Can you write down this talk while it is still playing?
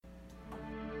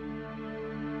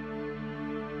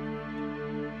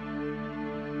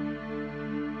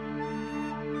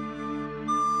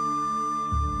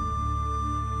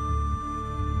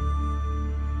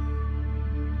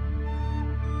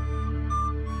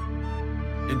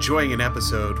enjoying an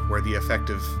episode where the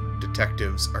effective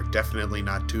detectives are definitely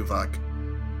not Tuvok.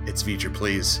 It's Feature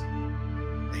Please.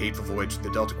 The Hateful Voyage of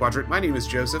the Delta Quadrant. My name is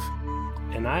Joseph.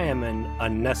 And I am an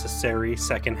unnecessary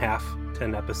second half to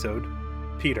an episode.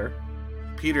 Peter.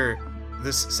 Peter,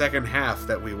 this second half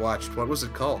that we watched, what was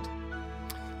it called?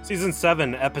 Season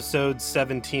 7, Episode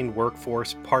 17,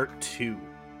 Workforce, Part 2.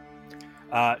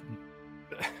 I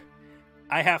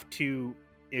have to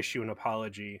issue an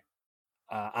apology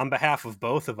on behalf of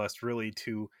both of us, really,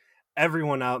 to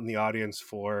everyone out in the audience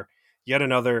for yet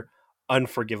another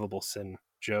unforgivable sin.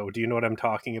 Joe, do you know what I'm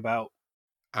talking about?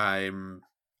 I'm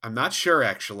not sure,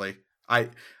 actually. I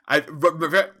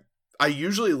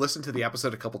usually listen to the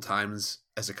episode a couple times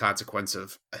as a consequence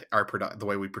of the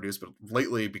way we produce, but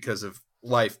lately, because of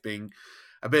life being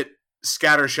a bit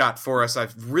scattershot for us,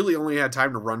 I've really only had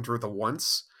time to run through the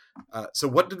once. So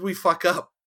what did we fuck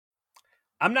up?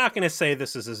 I'm not going to say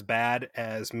this is as bad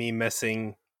as me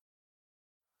missing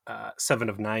Seven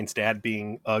of Nine's dad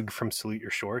being Ugg from Salute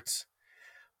Your Shorts,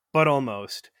 but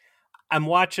almost. I'm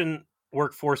watching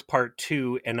Workforce Part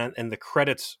 2, and the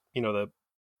credits, the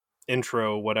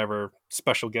intro, whatever,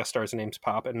 special guest stars' names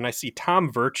pop, and I see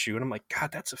Tom Virtue, and I'm like,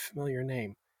 God, that's a familiar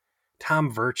name.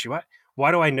 Tom Virtue.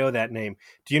 Why do I know that name?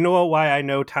 Do you know why I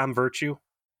know Tom Virtue?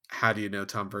 How do you know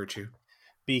Tom Virtue?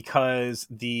 Because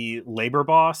the labor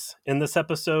boss in this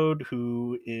episode,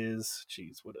 who is,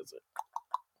 what is it?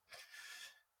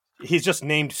 He's just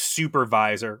named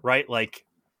Supervisor, right? Like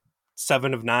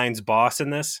Seven of Nine's boss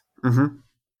in this. Mm-hmm.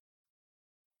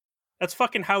 That's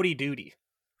fucking Howdy Doody.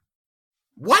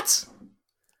 What?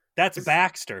 That's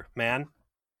Baxter, man.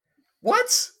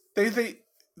 What? They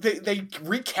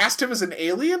recast him as an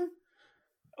alien?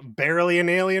 Barely an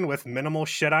alien with minimal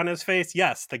shit on his face.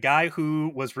 Yes, the guy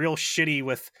who was real shitty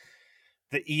with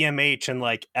the EMH in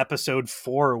like episode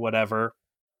 4 or whatever.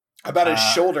 About his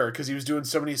shoulder, because he was doing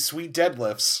so many sweet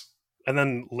deadlifts. And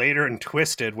then later in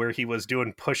Twisted, where he was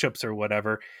doing push-ups or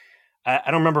whatever. I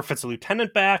don't remember if it's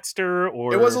Lieutenant Baxter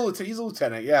or... He's a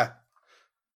lieutenant, yeah.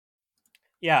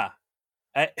 Yeah.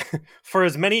 For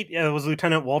as many... it was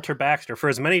Lieutenant Walter Baxter. For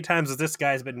as many times as this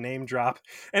guy's been name dropped.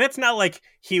 And it's not like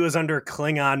he was under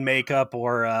Klingon makeup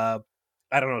or, I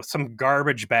don't know, some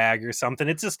garbage bag or something.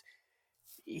 It's just...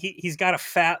 He's got a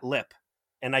fat lip.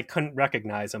 And I couldn't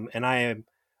recognize him. And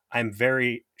I'm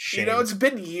very shamed. It's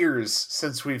been years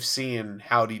since we've seen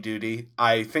Howdy Doody.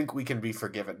 I think we can be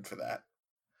forgiven for that.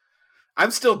 I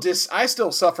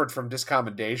still suffered from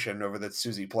discommendation over that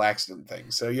Susie Plaxton thing.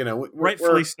 So,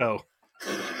 rightfully so.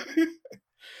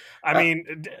 I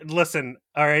mean, listen,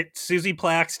 all right, Susie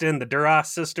Plaxton, the Duras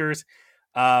sisters.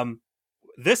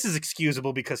 This is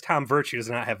excusable because Tom Virtue does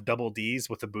not have double D's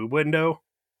with a boob window,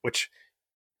 which,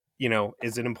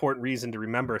 is an important reason to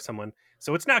remember someone.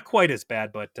 So it's not quite as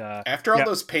bad, but... after all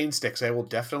those pain sticks, I will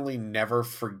definitely never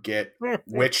forget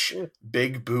which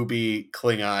big booby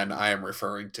Klingon I am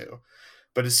referring to.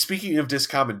 But speaking of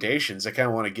discommendations, I kind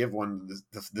of want to give one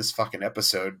this fucking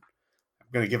episode. I'm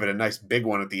going to give it a nice big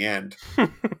one at the end.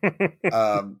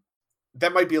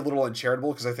 That might be a little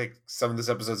uncharitable because I think some of this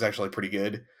episode is actually pretty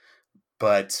good.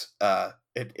 But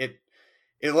it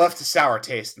left a sour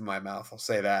taste in my mouth, I'll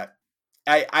say that.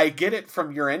 I get it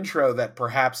from your intro that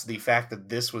perhaps the fact that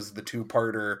this was the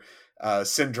two-parter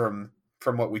syndrome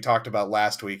from what we talked about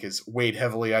last week is weighed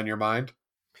heavily on your mind.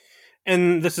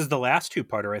 And this is the last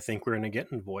two-parter I think we're going to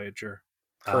get in Voyager.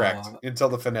 Correct. Until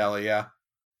the finale, yeah.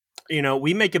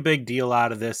 We make a big deal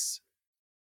out of this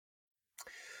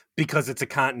because it's a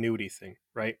continuity thing,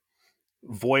 right?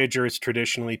 Voyager is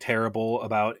traditionally terrible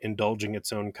about indulging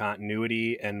its own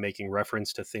continuity and making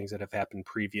reference to things that have happened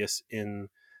previous in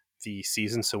the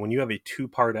season. So when you have a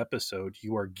two-part episode,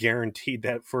 you are guaranteed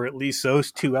that for at least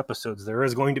those 2 episodes, there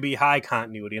is going to be high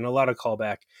continuity and a lot of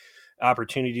callback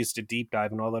opportunities to deep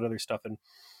dive and all that other stuff. And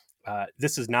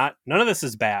none of this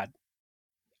is bad,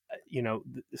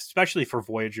 especially for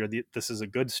Voyager. This is a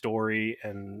good story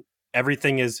and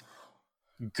everything is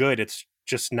good. It's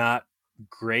just not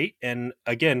great. And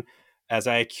again, as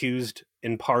I accused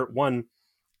in part 1,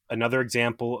 another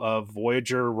example of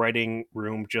Voyager writing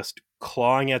room just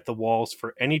clawing at the walls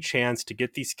for any chance to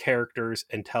get these characters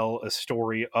and tell a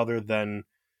story other than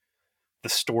the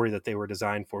story that they were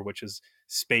designed for, which is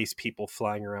space people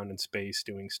flying around in space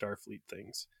doing Starfleet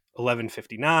things.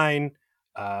 1159,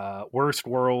 Worst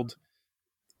World,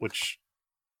 which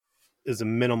is a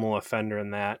minimal offender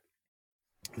in that.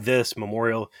 This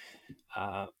Memorial,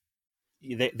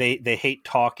 they hate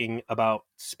talking about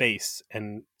space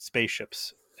and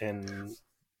spaceships, and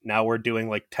now we're doing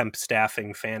like temp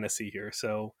staffing fantasy here.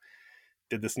 So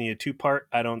did this need a 2-part?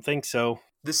 I don't think so.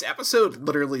 This episode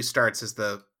literally starts as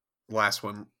the last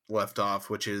one left off,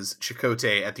 which is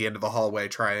Chakotay at the end of the hallway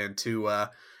trying to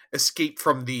escape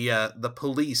from the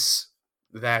police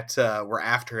that were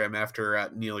after him after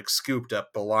Neelix scooped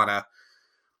up B'Elanna.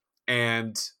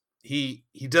 And he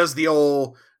does the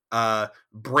old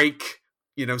break,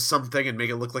 something and make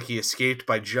it look like he escaped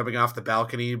by jumping off the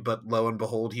balcony, but lo and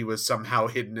behold, he was somehow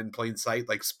hidden in plain sight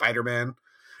like Spider-Man.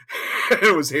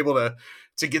 It was able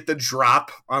to get the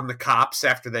drop on the cops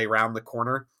after they round the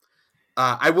corner.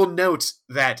 I will note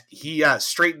that he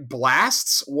straight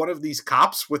blasts one of these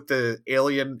cops with the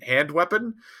alien hand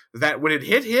weapon that when it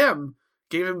hit him,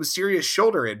 gave him a serious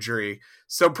shoulder injury.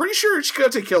 So I'm pretty sure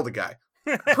Chakotay killed the guy.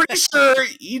 Pretty sure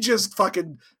he just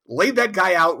fucking laid that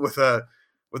guy out with the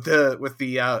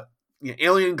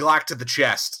alien Glock to the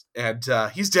chest, and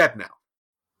he's dead now.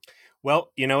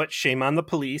 Well, you know what? Shame on the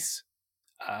police.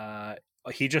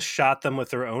 He just shot them with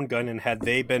their own gun, and had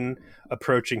they been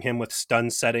approaching him with stun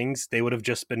settings, they would have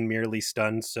just been merely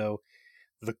stunned. So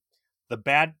the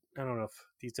bad, I don't know if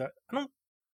these are, I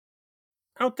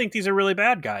don't think these are really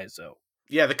bad guys though.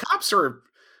 Yeah, the cops are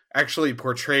actually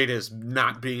portrayed as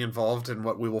not being involved in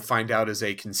what we will find out is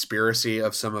a conspiracy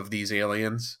of some of these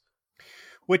aliens,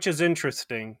 which is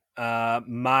interesting.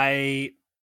 My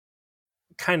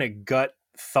kind of gut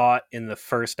thought in the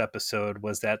first episode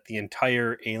was that the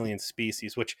entire alien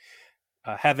species, which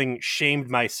having shamed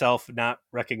myself not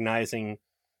recognizing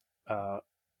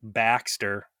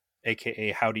Baxter,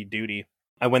 aka Howdy Doody,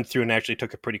 I went through and actually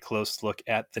took a pretty close look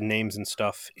at the names and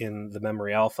stuff in the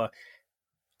Memory Alpha.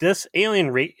 This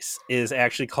alien race is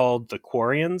actually called the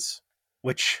Quarians,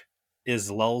 which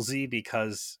is lulzy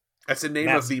because that's the name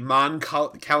of the Mon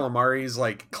Calamari's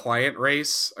like client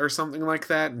race or something like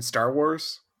that in Star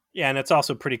Wars. Yeah, and it's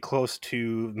also pretty close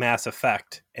to Mass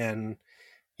Effect, and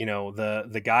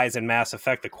the guys in Mass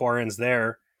Effect, the Quarians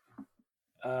there,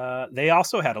 they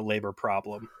also had a labor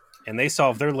problem, and they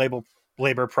solved their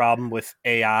labor problem with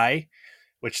AI,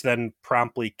 which then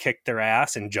promptly kicked their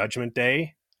ass in Judgment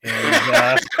Day.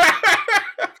 And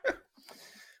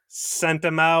sent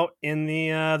them out in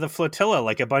the flotilla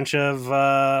like a bunch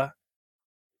of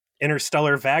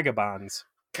interstellar vagabonds.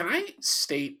 Can I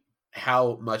state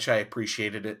how much I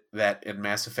appreciated it that in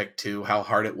Mass Effect 2, how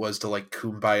hard it was to like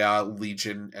kumbaya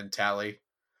Legion and Tali?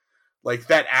 Like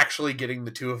that actually getting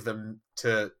the two of them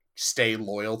to stay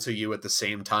loyal to you at the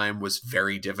same time was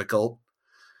very difficult.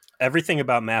 Everything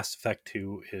about Mass Effect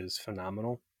 2 is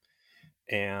phenomenal.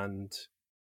 And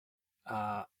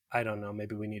I don't know,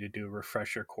 maybe we need to do a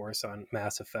refresher course on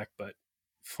Mass Effect, but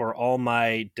for all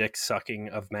my dick sucking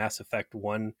of Mass Effect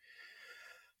 1,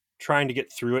 trying to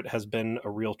get through it has been a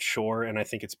real chore, and I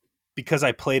think it's because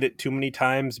I played it too many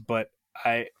times, but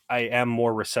I am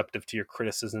more receptive to your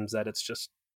criticisms that it's just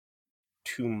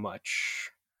too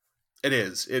much. It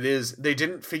is. They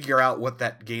didn't figure out what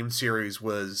that game series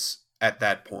was at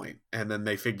that point, and then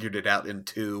they figured it out in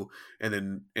 2, and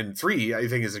then in 3 I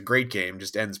think is a great game,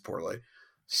 just ends poorly.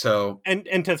 So and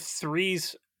to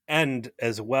 3's end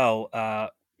as well,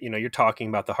 you're talking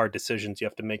about the hard decisions you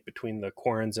have to make between the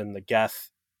Quarrens and the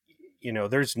Geth.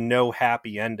 There's no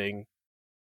happy ending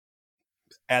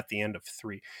at the end of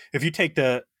 3. If you take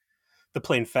the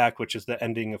plain fact, which is the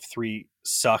ending of 3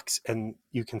 sucks, and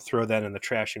you can throw that in the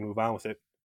trash and move on with it,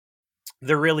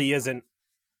 there really isn't,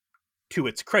 to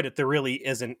its credit, there really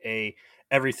isn't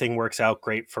everything works out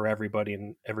great for everybody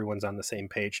and everyone's on the same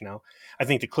page now. I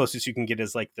think the closest you can get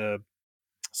is like the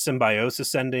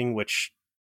symbiosis ending, which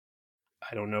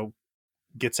I don't know,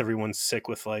 gets everyone sick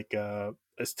with like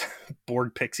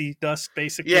Borg pixie dust,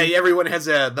 basically. Yeah, everyone has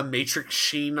the Matrix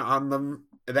sheen on them.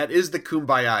 That is the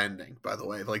Kumbaya ending, by the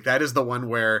way. Like that is the one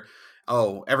where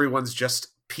everyone's just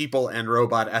people and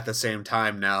robot at the same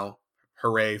time now.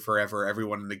 Hooray forever!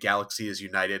 Everyone in the galaxy is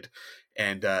united,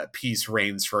 and peace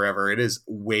reigns forever. It is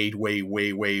way, way,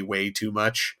 way, way, way too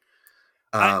much.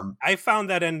 I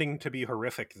found that ending to be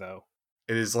horrific, though.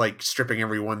 It is like stripping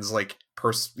everyone's like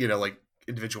like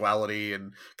individuality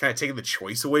and kind of taking the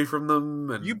choice away from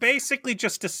them. And you basically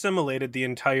just assimilated the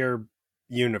entire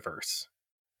universe,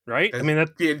 right? I mean,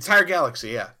 the entire galaxy.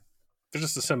 Yeah, they're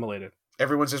just assimilated.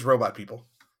 Everyone's just robot people.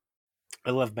 I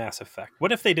love Mass Effect.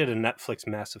 What if they did a Netflix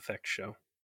Mass Effect show?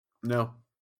 No,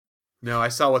 I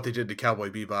saw what they did to Cowboy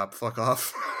Bebop. Fuck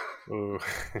off. Ooh.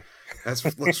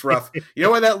 That looks rough. You know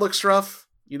why that looks rough?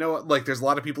 You know what? Like, there's a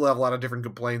lot of people who have a lot of different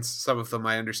complaints. Some of them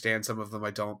I understand. Some of them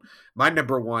I don't. My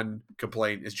number one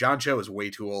complaint is John Cho is way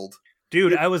too old.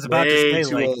 Dude, I was about to say,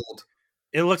 like, old.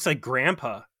 It looks like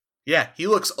Grandpa. Yeah, he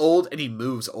looks old and he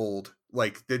moves old.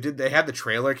 Like, they had the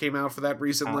trailer came out for that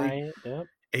recently. Yep.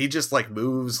 he just like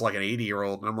moves like an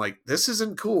 80-year-old, and I'm like, this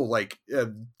isn't cool. Like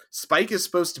Spike is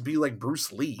supposed to be like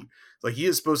Bruce Lee. Like he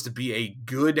is supposed to be a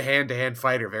good hand-to-hand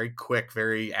fighter, very quick,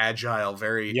 very agile,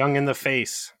 very young in the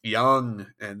face. young.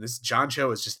 And this John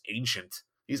Cho is just ancient.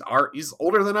 He's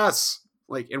older than us.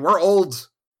 Like, and we're old.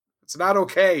 It's not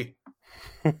okay.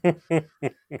 And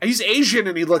he's Asian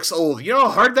and he looks old. You know how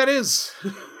hard that is?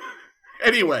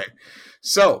 Anyway,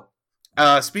 so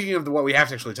speaking of what we have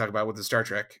to actually talk about with the Star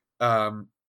Trek,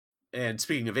 and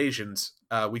speaking of Asians,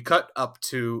 we cut up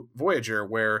to Voyager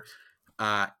where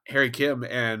Harry Kim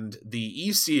and the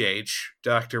ECH,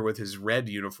 Doctor with his red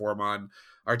uniform on,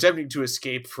 are attempting to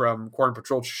escape from Quarren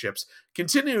patrol ships,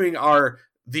 continuing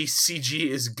the CG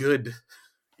is good,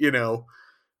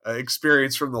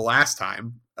 experience from the last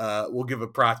time. We'll give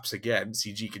it props again.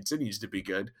 CG continues to be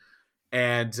good.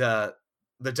 And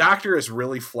the Doctor is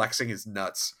really flexing his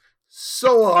nuts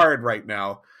so hard right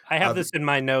now. I have this in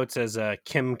my notes as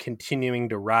Kim continuing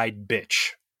to ride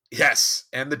bitch. Yes,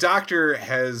 and the Doctor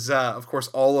has, of course,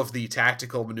 all of the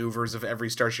tactical maneuvers of every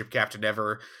starship captain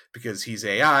ever, because he's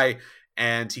AI,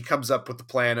 and he comes up with the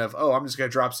plan of, I'm just going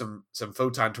to drop some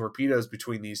photon torpedoes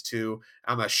between these two.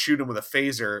 I'm going to shoot them with a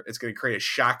phaser. It's going to create a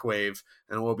shockwave,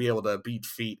 and we'll be able to beat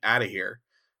feet out of here.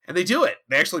 And they do it.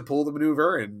 They actually pull the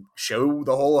maneuver and show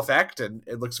the whole effect, and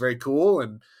it looks very cool,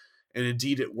 and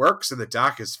indeed it works, and the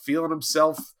Doc is feeling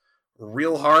himself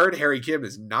real hard. Harry Kim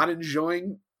is not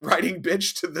enjoying riding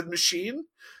bitch to the machine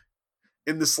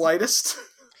in the slightest.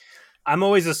 I'm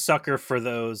always a sucker for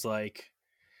those like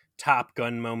Top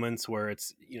Gun moments where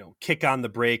it's, kick on the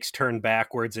brakes, turn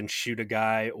backwards and shoot a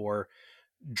guy, or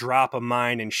drop a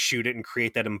mine and shoot it and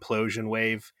create that implosion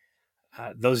wave.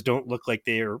 Those don't look like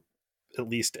they are, at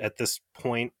least at this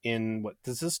point in,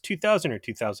 is this 2000 or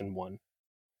 2001?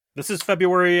 This is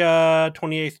February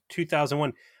 28th,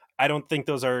 2001. I don't think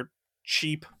those are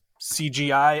cheap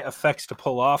CGI effects to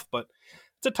pull off, but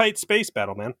it's a tight space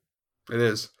battle, man. It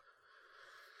is.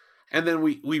 And then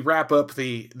we wrap up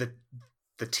the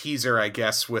teaser, I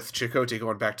guess, with Chakotay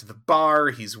going back to the bar.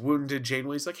 He's wounded.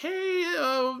 Janeway's like, hey,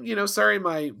 sorry,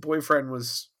 my boyfriend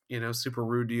was, super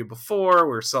rude to you before.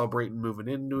 We're celebrating moving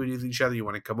into with each other. You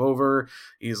want to come over? And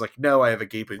he's like, no, I have a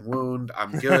gaping wound.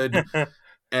 I'm good.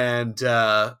 And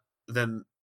then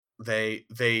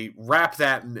they wrap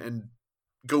that and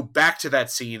go back to that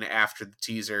scene after the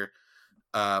teaser,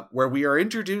 where we are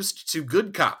introduced to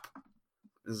Good Cop.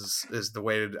 Is the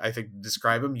way to, I think,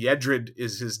 describe him. Yedrid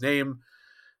is his name,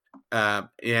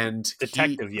 and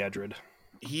Detective Yedrid.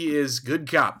 He is Good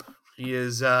Cop. He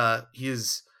is not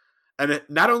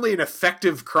only an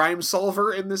effective crime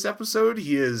solver in this episode.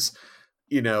 He is,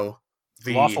 the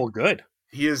lawful good.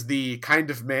 He is the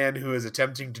kind of man who is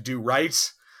attempting to do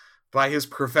right by his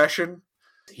profession.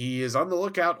 He is on the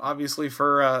lookout, obviously,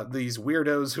 for these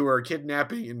weirdos who are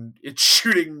kidnapping and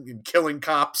shooting and killing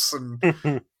cops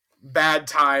and bad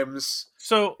times.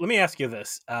 So let me ask you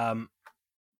this.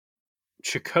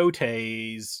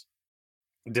 Chakotay's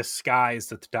disguise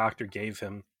that the Doctor gave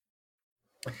him,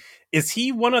 is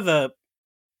he one of the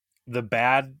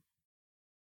bad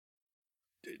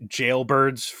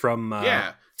jailbirds from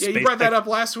yeah, you brought that up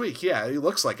last week. Yeah, he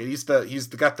looks like it. He's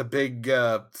got the big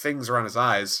things around his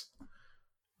eyes.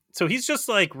 So he's just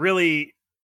like really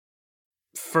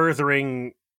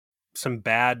furthering some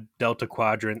bad Delta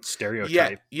Quadrant stereotype.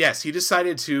 Yeah, yes, he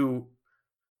decided to,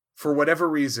 for whatever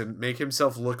reason, make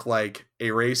himself look like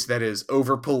a race that is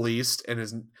over-policed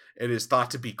and is thought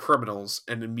to be criminals,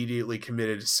 and immediately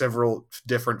committed several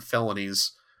different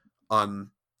felonies on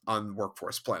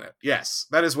Workforce Planet. Yes,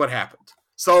 that is what happened.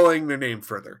 Sullying their name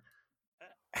further.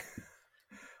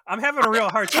 I'm having a real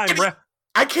hard time.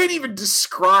 I can't even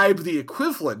describe the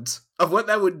equivalent of what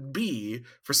that would be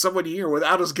for someone here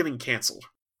without us getting canceled.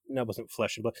 No, it wasn't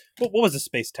Flesh and Blood. What was the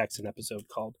Space Texan episode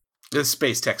called? The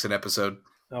Space Texan episode.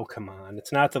 Oh, come on.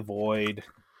 It's not The Void.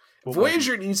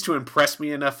 Voyager needs to impress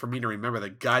me enough for me to remember the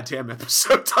goddamn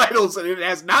episode titles, and it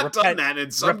has not done that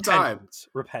in some time.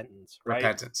 Repentance, right?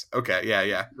 Repentance. Okay,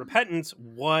 yeah. Repentance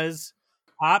was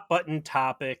hot button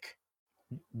topic,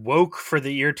 woke for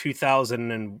the year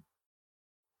 2000 and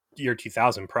year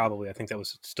 2000 probably. I think that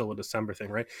was still a December thing,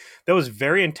 right? That was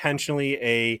very intentionally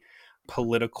a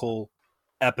political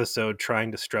episode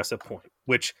trying to stress a point,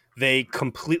 which they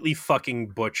completely fucking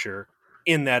butcher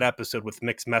in that episode with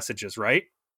mixed messages, right?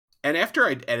 And after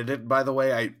I edited it, by the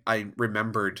way, I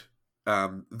remembered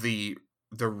the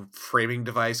framing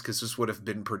device, because this would have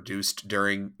been produced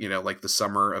during, like the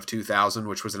summer of 2000,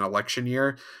 which was an election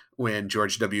year when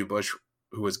George W. Bush,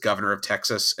 who was governor of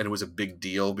Texas, and it was a big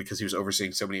deal because he was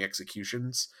overseeing so many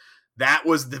executions. That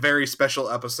was the very special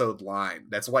episode line.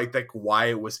 That's why I think why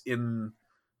it was in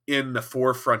in the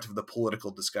forefront of the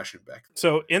political discussion back then.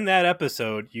 So in that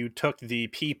episode, you took the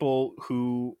people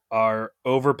who are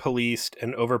over policed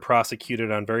and over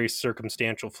prosecuted on very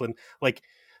circumstantial like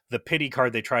the pity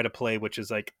card they try to play, which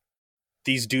is like,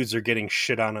 these dudes are getting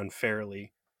shit on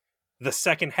unfairly. The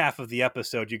second half of the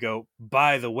episode, you go,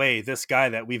 by the way, this guy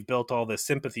that we've built all this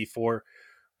sympathy for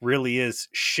really is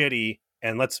shitty,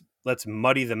 and let's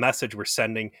muddy the message we're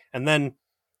sending. And then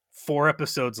 4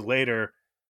 episodes later,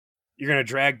 you're going to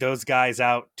drag those guys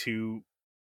out to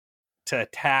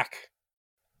attack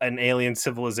an alien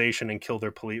civilization and kill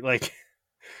their police. Like,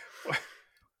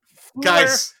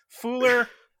 Fuller,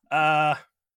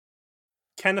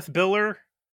 Kenneth Biller.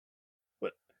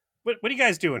 What are you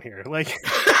guys doing here? Like,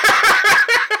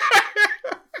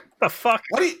 the fuck?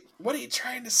 What are you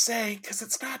trying to say? Because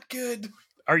it's not good.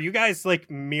 Are you guys like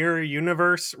Mirror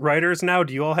Universe writers now?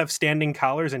 Do you all have standing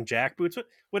collars and jackboots?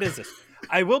 What is this?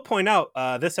 I will point out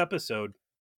this episode.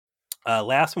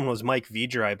 Last one was Mike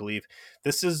V'ger, I believe.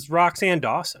 This is Roxann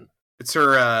Dawson. It's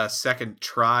her second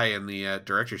try in the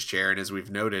director's chair, and as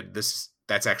we've noted,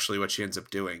 that's actually what she ends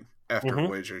up doing after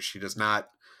Voyager. She does not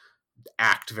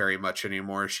act very much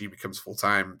anymore. She becomes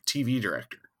full-time TV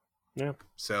director. Yeah.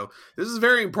 So this is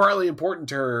very important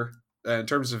to her in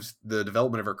terms of the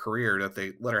development of her career, that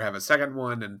they let her have a second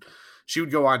one, and she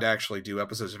would go on to actually do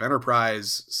episodes of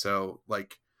Enterprise. So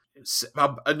like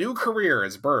a new career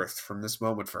is birthed from this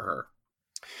moment for her.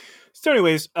 So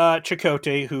anyways,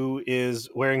 Chakotay, who is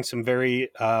wearing some very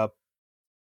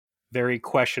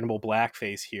questionable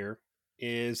blackface here,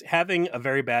 is having a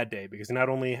very bad day because not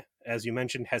only, as you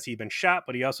mentioned, has he been shot,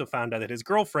 but he also found out that his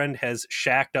girlfriend has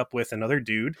shacked up with another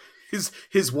dude. His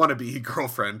wannabe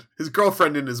girlfriend. His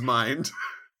girlfriend in his mind.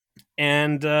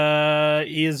 And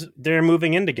they're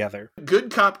moving in together.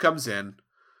 Good cop comes in,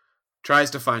 tries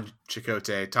to find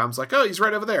Chakotay. Tom's like, oh, he's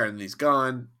right over there. And he's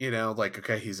gone. Like,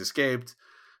 okay, he's escaped.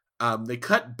 They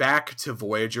cut back to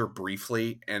Voyager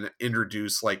briefly and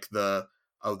introduce like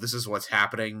this is what's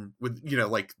happening with,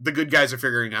 like the good guys are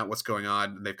figuring out what's going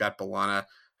on, and they've got B'Elanna,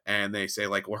 and they say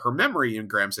like, well, her memory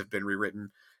engrams have been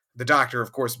rewritten. The doctor,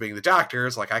 of course, being the doctor,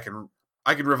 is like, I can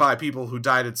revive people who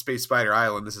died at Space Spider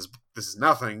Island. This is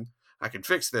nothing. I can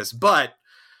fix this, but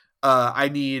I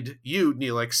need you,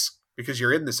 Neelix, because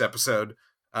you're in this episode,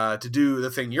 to do the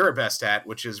thing you're best at,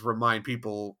 which is remind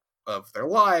people of their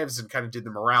lives and kind of do the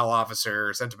morale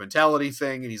officer sentimentality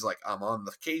thing. And he's like, I'm on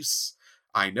the case.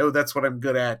 I know that's what I'm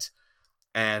good at.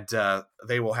 And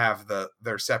they will have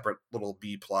their separate little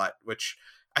B plot, which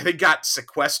I think got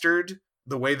sequestered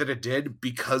the way that it did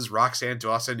because Roxann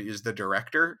Dawson is the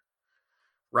director,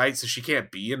 right? So she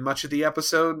can't be in much of the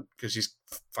episode because she's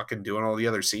fucking doing all the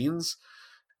other scenes.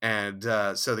 And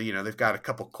so they've got a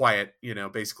couple quiet,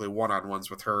 basically one-on-ones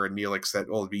with her and Neelix that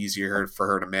will be easier for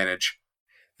her to manage.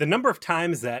 The number of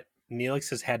times that Neelix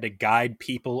has had to guide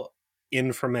people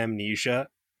in from amnesia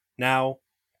now,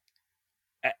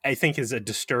 I think is a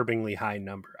disturbingly high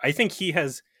number. I think he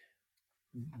has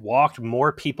walked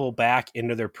more people back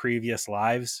into their previous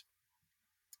lives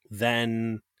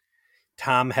than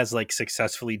Tom has like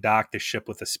successfully docked the ship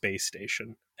with a space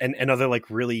station and other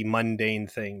like really mundane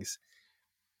things.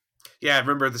 Yeah, I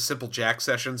remember the Simple Jack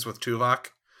sessions with Tuvok.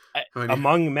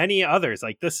 Among many others.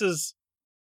 Like, this is...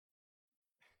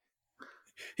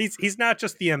 He's not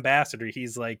just the ambassador.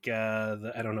 He's like,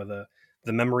 the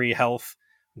memory health.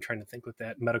 I'm trying to think what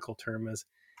that medical term is.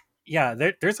 Yeah,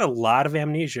 there's a lot of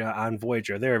amnesia on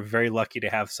Voyager. They're very lucky to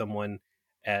have someone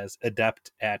as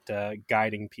adept at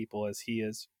guiding people as he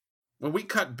is. When we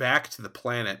cut back to the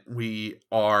planet, we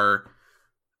are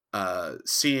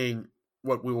seeing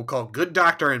what we will call good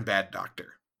doctor and bad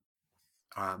doctor.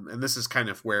 And this is kind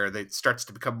of where it starts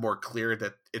to become more clear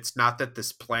that it's not that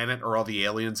this planet or all the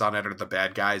aliens on it are the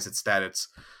bad guys. It's that it's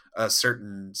a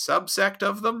certain subsect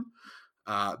of them.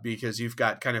 Because you've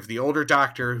got kind of the older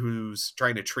doctor who's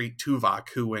trying to treat Tuvok,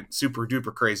 who went super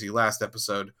duper crazy last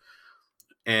episode.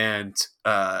 And,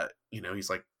 he's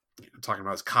like talking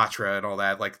about his Katra and all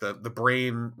that. Like the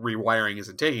brain rewiring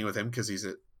isn't taking with him because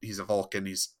he's a Vulcan.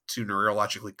 He's too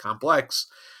neurologically complex.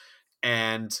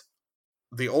 And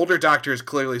the older doctor is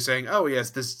clearly saying, oh, he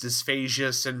has this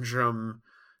dysphagia syndrome,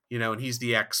 and he's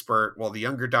the expert. While the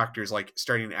younger doctor is like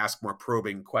starting to ask more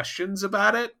probing questions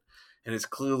about it. And is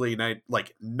clearly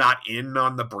not in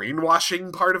on the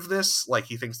brainwashing part of this. Like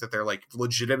he thinks that they're like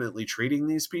legitimately treating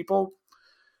these people.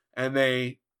 And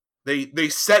they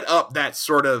set up that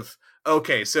sort of,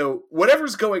 okay, so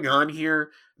whatever's going on here,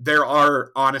 there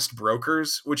are honest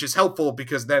brokers, which is helpful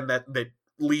because then that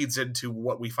leads into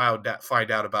what we find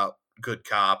out about Good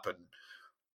Cop, and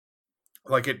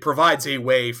like it provides a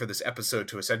way for this episode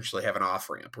to essentially have an off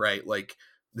ramp, right? Like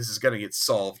this is going to get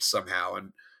solved somehow.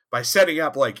 And by setting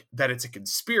up like that it's a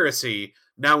conspiracy,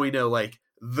 now we know like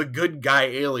the good guy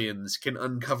aliens can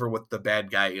uncover what the bad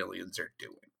guy aliens are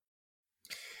doing.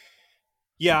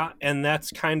 Yeah, and that's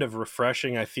kind of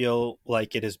refreshing. I feel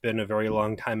like it has been a very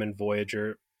long time in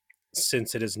Voyager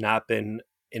since it has not been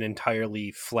an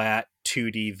entirely flat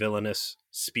 2D villainous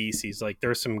species. Like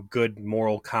there's some good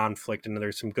moral conflict and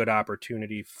there's some good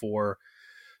opportunity for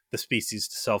the species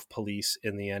to self-police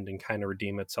in the end and kind of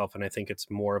redeem itself. And I think it's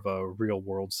more of a real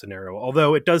world scenario.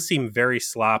 Although it does seem very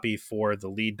sloppy for the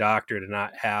lead doctor to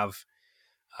not have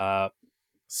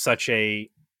such a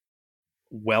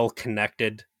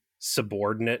well-connected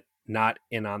subordinate not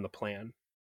in on the plan.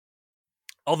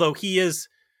 Although he is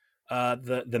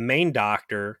the main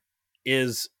doctor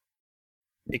is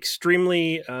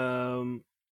extremely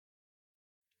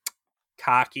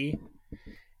cocky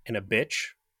and a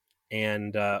bitch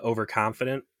and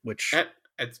overconfident, which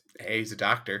hey, he's a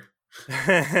doctor.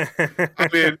 I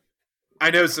mean,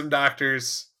 I know some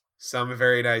doctors, some are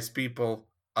very nice people,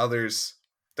 others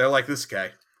they're like this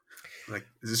guy. Like,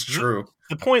 is this true?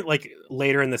 The point, like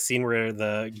later in the scene where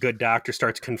the good doctor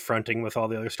starts confronting with all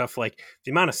the other stuff, like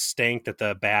the amount of stank that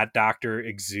the bad doctor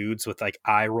exudes with like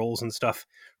eye rolls and stuff,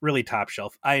 really top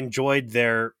shelf. I enjoyed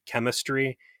their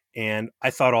chemistry, and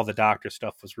I thought all the doctor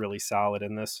stuff was really solid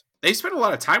in this. They spend a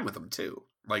lot of time with them too.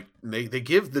 Like they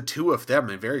give the two of them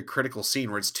a very critical scene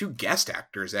where it's two guest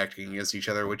actors acting against each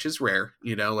other, which is rare.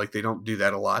 You know, like they don't do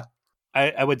that a lot.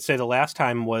 I would say the last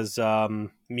time was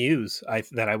Muse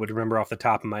that I would remember off the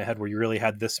top of my head, where you really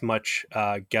had this much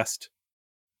guest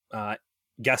on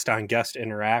guest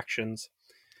interactions.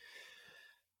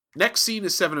 Next scene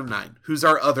is 7 of 9, who's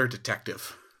our other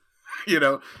detective. You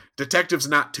know, detective's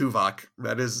not Tuvok.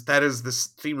 That is this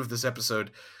theme of this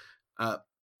episode.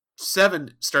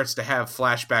 7 starts to have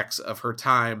flashbacks of her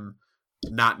time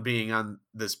not being on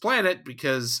this planet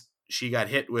because she got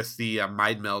hit with the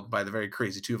mind meld by the very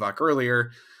crazy Tuvok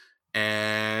earlier,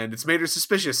 and it's made her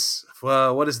suspicious.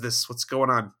 Well, what is this? What's going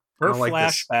on? Her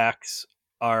flashbacks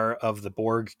are of the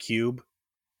Borg cube,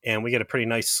 and we get a pretty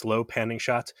nice slow panning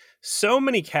shot. So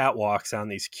many catwalks on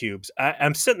these cubes.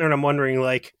 I'm sitting there and I'm wondering,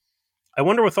 like, I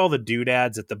wonder with all the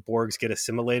doodads that the Borgs get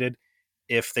assimilated,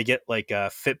 if they get like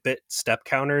Fitbit step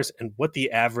counters and what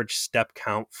the average step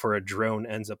count for a drone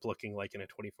ends up looking like in a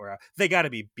 24-hour. They got to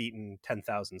be beating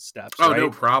 10,000 steps. Oh, right? No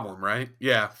problem, right?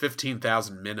 Yeah,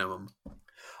 15,000 minimum.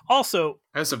 Also,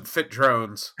 has some fit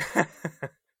drones.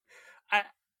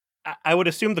 I would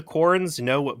assume the Quarrens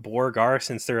know what Borg are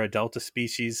since they're a Delta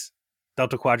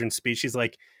Quadrant species.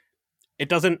 Like, it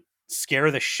doesn't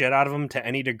scare the shit out of them to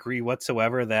any degree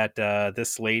whatsoever that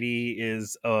this lady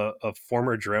is a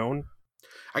former drone.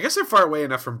 I guess they're far away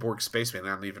enough from Borg spaceman.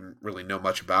 I don't even really know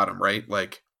much about them, right?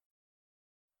 Like,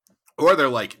 or they're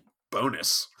like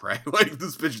bonus, right? Like,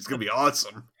 this bitch is gonna be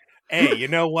awesome. Hey, you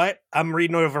know what? I'm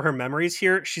reading over her memories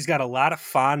here. She's got a lot of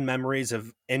fond memories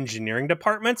of engineering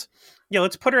departments. Yeah,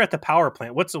 let's put her at the power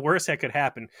plant. What's the worst that could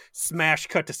happen? Smash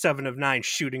cut to 7 of 9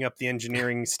 shooting up the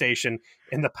engineering station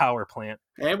in the power plant.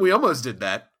 And we almost did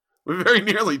that. We very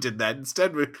nearly did that.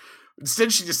 Instead,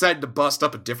 she decided to bust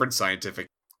up a different scientific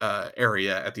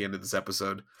area at the end of this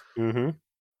episode. Mm-hmm.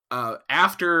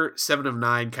 After 7 of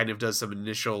 9 kind of does some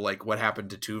initial, like, what happened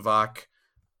to Tuvok,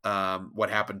 what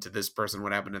happened to this person,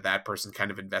 what happened to that person,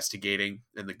 kind of investigating,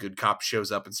 and the good cop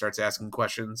shows up and starts asking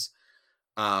questions.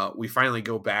 We finally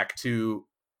go back to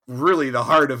really the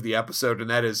heart of the episode,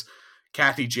 and that is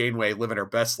Kathy Janeway living her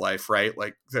best life, right?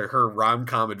 Like her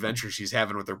rom-com adventure she's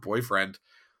having with her boyfriend,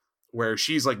 where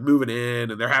she's like moving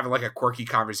in and they're having like a quirky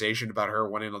conversation about her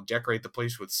wanting to decorate the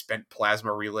place with spent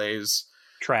plasma relays.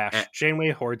 Trash.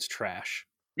 Janeway hoards trash.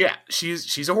 Yeah,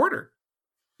 she's a hoarder.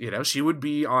 You know, she would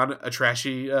be on a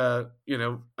trashy,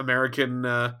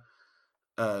 American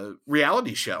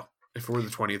reality show if it were the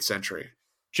 20th century.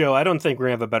 Joe, I don't think we're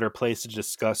going to have a better place to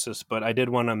discuss this, but I did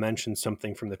want to mention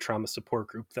something from the trauma support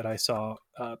group that I saw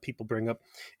people bring up.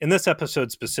 In this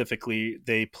episode specifically,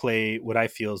 they play what I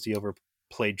feel is the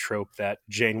overplayed trope that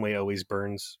Janeway always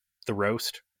burns the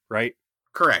roast, right?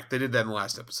 Correct. They did that in the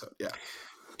last episode, yeah.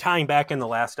 Tying back in the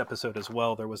last episode as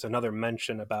well, there was another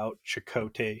mention about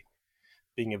Chakotay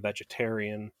being a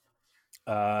vegetarian.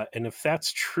 And if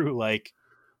that's true, like,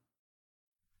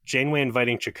 Janeway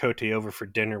inviting Chakotay over for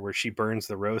dinner where she burns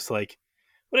the roast, like,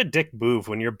 what a dick move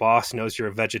when your boss knows you're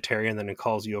a vegetarian then it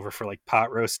calls you over for like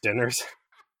pot roast dinners.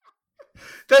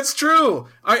 That's true.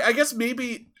 I guess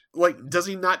maybe, like, does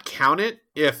he not count it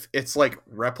if it's like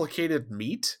replicated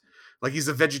meat? Like, he's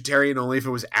a vegetarian only if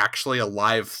it was actually a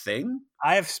live thing?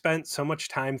 I have spent so much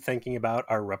time thinking about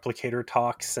our replicator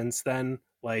talk since then.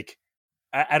 Like,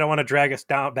 I don't want to drag us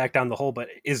back down the hole, but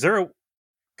is there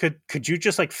could you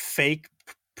just like fake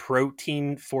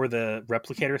protein for the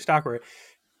replicator stock, or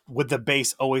would the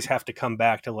base always have to come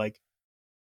back to like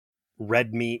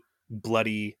red meat,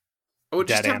 bloody It would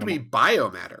just dead have to animal? be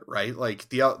biomatter, right? Like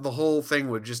the whole thing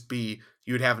would just be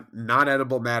you would have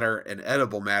non-edible matter and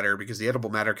edible matter because the edible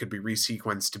matter could be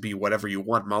resequenced to be whatever you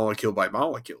want molecule by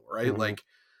molecule, right? Mm-hmm. Like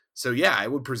so yeah, I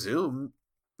would presume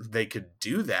they could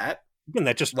do that. And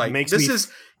that just Like makes me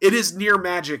it is near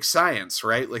magic science,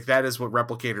 right? Like that is what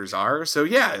replicators are. So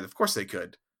yeah, of course they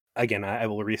could. again. I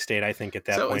will restate. I think at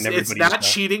that So point, it's everybody's not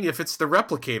cheating if it's the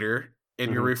replicator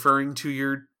and you're Mhm. referring to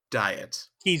your diet.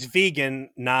 He's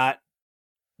vegan, not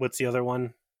what's the other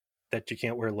one that you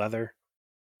can't wear leather?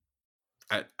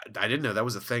 I didn't know that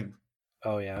was a thing.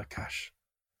 Oh yeah, gosh,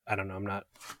 I don't know.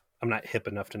 I'm not hip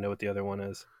enough to know what the other one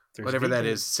is. There's Whatever that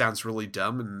vegan. is sounds really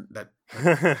dumb, and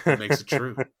that makes it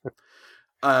true.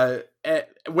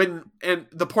 When and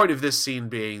the point of this scene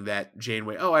being that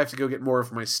Janeway, I have to go get more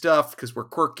of my stuff because we're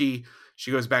quirky.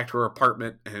 She goes back to her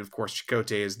apartment, and of course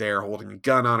Chakotay is there holding a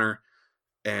gun on her,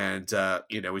 and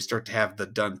we start to have the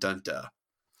dun dun dun.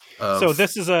 So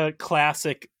this is a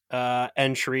classic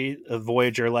entry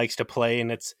Voyager likes to play,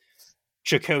 and it's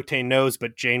Chakotay knows,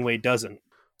 but Janeway doesn't.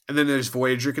 And then there's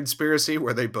Voyager conspiracy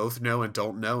where they both know and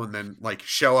don't know, and then like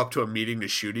show up to a meeting to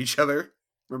shoot each other.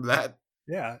 Remember that?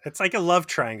 Yeah, it's like a love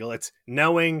triangle. It's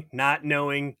knowing, not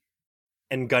knowing,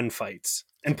 and gunfights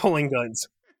and pulling guns.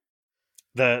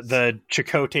 The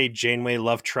Chakotay Janeway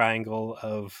love triangle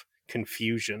of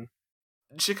confusion.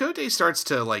 Chakotay starts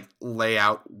to like lay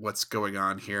out what's going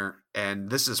on here, and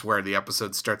this is where the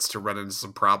episode starts to run into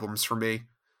some problems for me.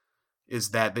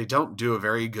 Is that they don't do a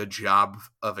very good job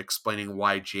of explaining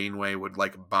why Janeway would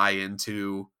like buy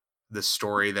into the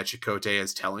story that Chakotay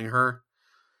is telling her.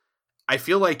 I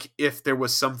feel like if there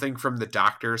was something from the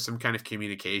doctor, some kind of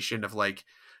communication of like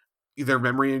either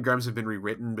memory engrams have been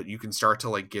rewritten, but you can start to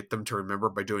like get them to remember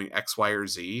by doing X, Y, or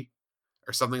Z,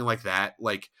 or something like that,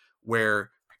 like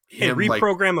where Hey, him like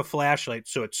reprogram a flashlight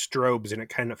so it strobes and it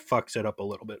kind of fucks it up a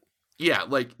little bit. yeah,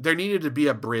 like there needed to be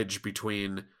a bridge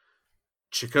between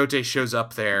Chakotay shows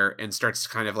up there and starts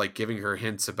kind of like giving her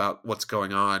hints about what's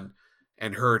going on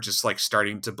and her just like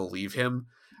starting to believe him.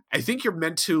 I think you're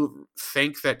meant to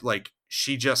think that like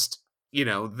she just,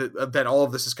 that all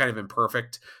of this is kind of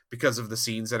imperfect because of the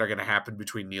scenes that are going to happen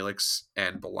between Neelix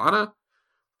and B'Elanna.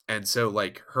 And so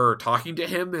like her talking to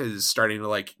him is starting to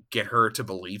like get her to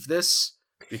believe this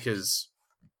because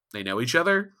they know each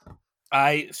other.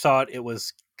 I thought it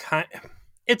was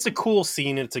it's a cool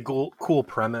scene. It's a cool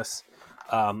premise.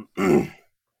 The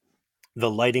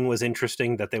lighting was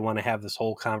interesting that they want to have this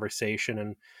whole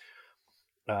conversation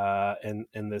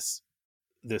and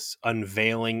this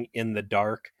unveiling in the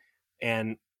dark.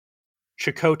 And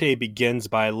Chakotay begins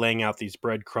by laying out these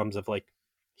breadcrumbs of like,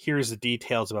 here's the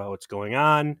details about what's going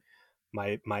on.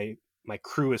 My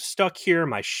crew is stuck here.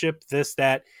 My ship, this,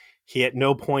 that. He at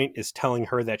no point is telling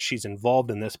her that she's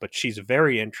involved in this, but she's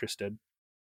very interested.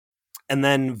 And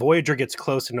then Voyager gets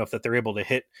close enough that they're able to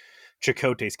hit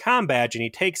Chakotay's comm badge, and he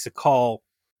takes a call.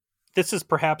 This is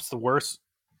perhaps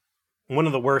one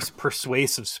of the worst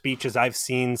persuasive speeches I've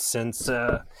seen since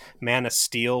Man of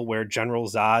Steel, where General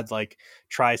Zod like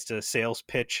tries to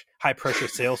high pressure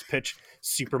sales pitch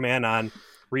Superman on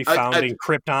refounding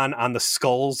Krypton on the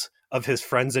skulls of his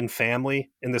friends and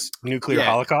family in this nuclear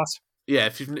holocaust. Yeah,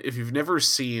 if you've never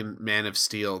seen Man of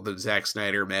Steel, the Zack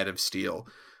Snyder Man of Steel,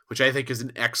 which I think is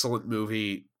an excellent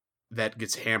movie that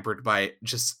gets hampered by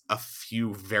just a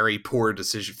few very poor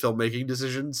filmmaking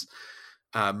decisions,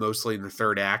 mostly in the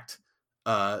third act.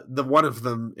 The one of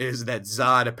them is that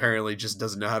Zod apparently just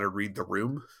doesn't know how to read the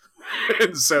room.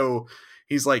 And so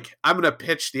he's like, I'm going to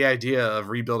pitch the idea of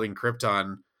rebuilding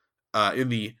Krypton in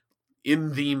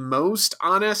the most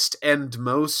honest and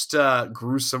most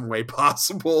gruesome way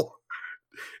possible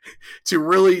to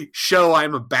really show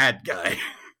I'm a bad guy.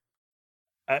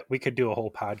 We could do a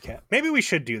whole podcast. Maybe we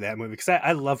should do that movie because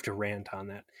I love to rant on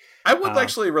that. I would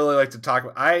actually really like to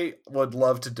talk. I would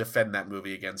love to defend that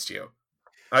movie against you.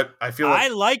 I feel like I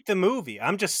like the movie.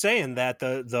 I'm just saying that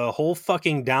the whole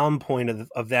fucking down point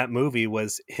of that movie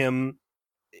was him,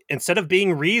 instead of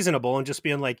being reasonable and just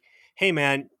being like, hey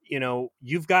man,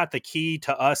 you've got the key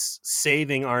to us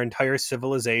saving our entire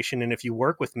civilization, and if you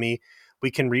work with me, we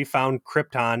can refound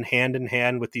Krypton hand in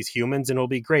hand with these humans and it'll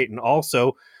be great. And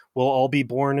also we'll all be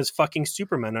born as fucking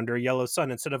Supermen under a yellow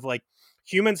sun, instead of like,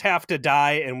 humans have to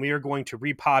die and we are going to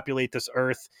repopulate this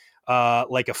earth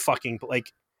like a fucking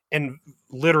like, and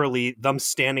literally them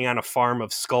standing on a farm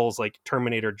of skulls like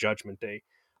Terminator Judgment Day.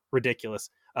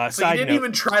 Ridiculous. so you didn't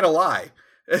even try to lie.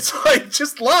 It's like,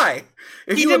 just lie.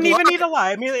 If He you didn't would even lie- need to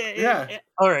lie. I mean, Yeah.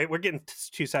 all right, we're getting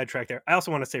too sidetracked there. I also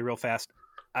want to say real fast,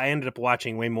 I ended up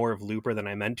watching way more of Looper than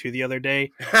I meant to the other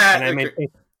day, and I mean,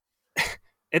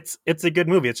 it's a good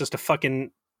movie. It's just a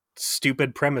fucking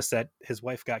stupid premise that his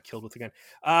wife got killed with a gun.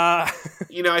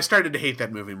 I started to hate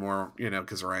that movie more,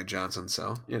 because of Ryan Johnson.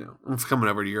 So, I'm coming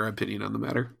over to your opinion on the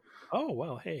matter. Oh,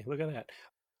 well, hey, look at that.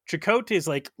 Chakotay is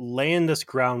like laying this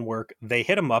groundwork. They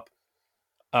hit him up.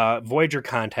 Voyager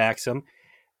contacts him.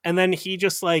 And then he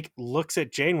just like looks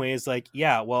at Janeway is like,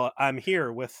 yeah, well, I'm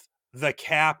here with the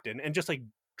captain, and just like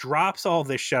drops all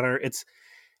this shit on her. It's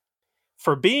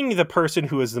for being the person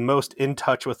who is the most in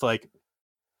touch with like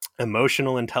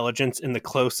emotional intelligence and the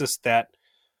closest that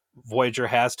Voyager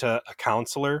has to a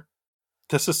counselor.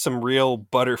 This is some real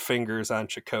butterfingers on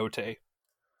Chakotay.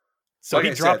 So like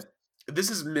he I drops. said,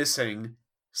 this is missing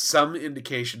some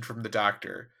indication from the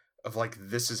Doctor of like,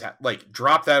 this is like,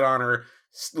 drop that on her,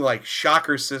 like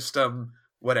shocker system,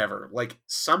 whatever, like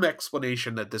some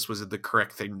explanation that this was the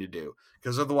correct thing to do,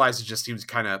 because otherwise it just seems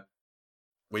kind of,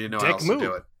 we didn't know how else to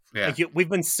do it. Yeah. Like we've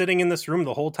been sitting in this room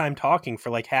the whole time talking for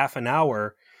like half an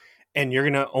hour, and you're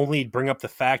gonna only bring up the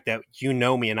fact that you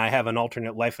know me and I have an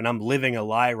alternate life and I'm living a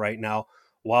lie right now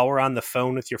while we're on the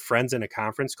phone with your friends in a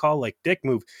conference call. Like, dick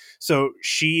move. So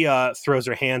she throws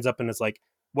her hands up and is like,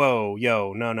 whoa,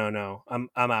 yo, no, I'm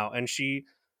out. And she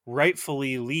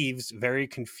rightfully leaves very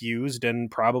confused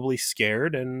and probably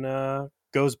scared, and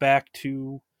goes back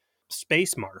to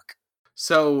Space Mark.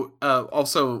 So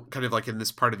also kind of like in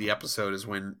this part of the episode is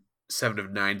when Seven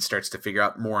of Nine starts to figure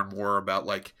out more and more about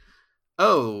like,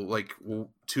 oh, like,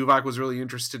 well, Tuvok was really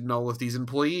interested in all of these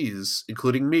employees,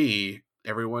 including me,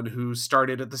 everyone who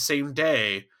started at the same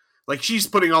day. Like, she's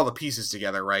putting all the pieces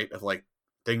together, right? Of like,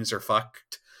 things are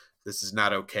fucked. This is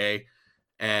not okay.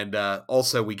 And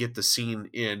also we get the scene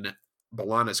in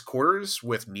B'Elanna's quarters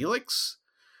with Neelix,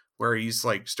 where he's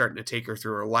like starting to take her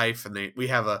through her life. And we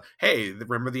have hey,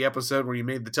 remember the episode where you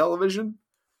made the television?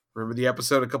 Remember the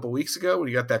episode a couple weeks ago when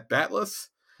you got that batleth?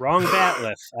 Wrong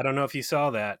batleth. I don't know if you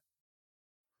saw that.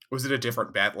 Was it a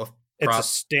different batleth? It's a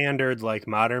standard, like,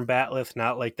 modern batleth,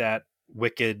 not like that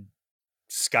wicked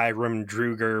Skyrim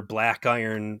Druger black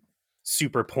iron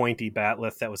super pointy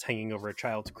batleth that was hanging over a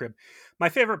child's crib. My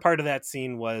favorite part of that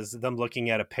scene was them looking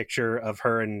at a picture of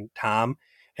her and Tom,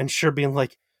 and sure being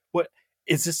like, what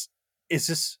is this? Is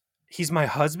this, he's my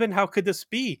husband? How could this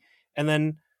be? And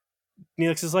then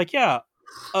Neelix is like, yeah,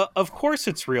 of course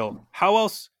it's real. How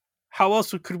else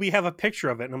could we have a picture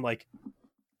of it? And I'm like,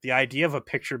 the idea of a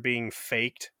picture being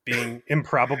faked, being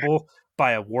improbable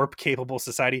by a warp-capable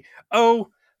society. Oh,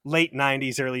 late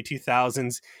 90s, early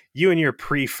 2000s. You and your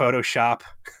pre-Photoshop.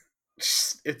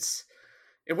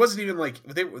 It wasn't even like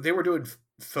they were doing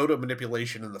photo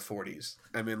manipulation in the 40s.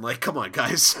 I mean, like, come on,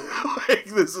 guys. Like,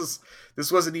 this was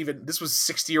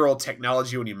 60-year-old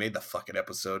technology when you made the fucking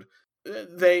episode.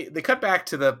 They cut back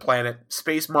to the planet.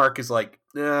 Space Mark is like,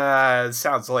 it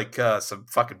sounds like some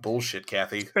fucking bullshit,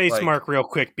 Kathy. Space like, Mark, real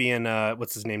quick, being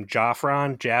what's his name, Jaffe.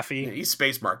 Yeah, he's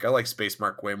Space Mark. I like Space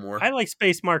Mark way more. I like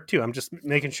Space Mark too. I'm just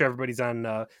making sure everybody's on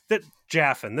that.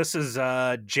 Jaffin. This is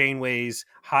Janeway's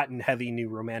hot and heavy new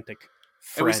romantic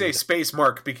friend. And we say Space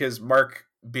Mark because Mark,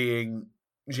 being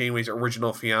Janeway's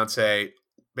original fiance,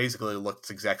 basically looks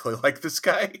exactly like this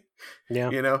guy. Yeah,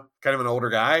 kind of an older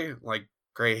guy, like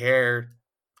gray hair.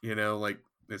 Like,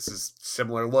 this is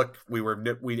similar look.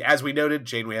 We as we noted,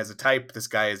 Janeway has a type. This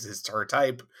guy is her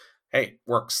type. Hey,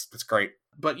 works. That's great.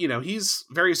 But he's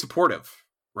very supportive,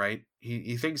 right?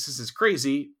 He thinks this is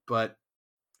crazy, but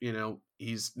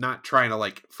he's not trying to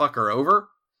like fuck her over.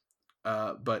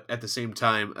 But at the same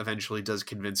time, eventually does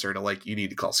convince her to like, you need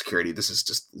to call security.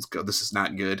 Let's go. This is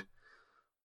not good.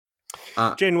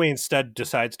 Janeway instead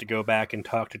decides to go back and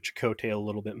talk to Chakotay a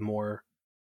little bit more.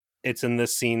 It's in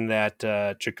this scene that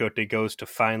Chakotay goes to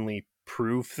finally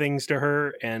prove things to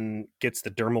her and gets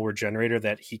the dermal regenerator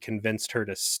that he convinced her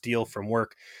to steal from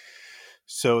work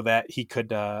so that he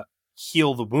could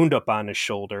heal the wound up on his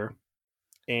shoulder.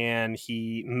 And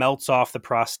he melts off the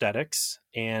prosthetics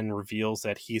and reveals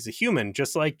that he's a human,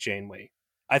 just like Janeway.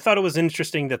 I thought it was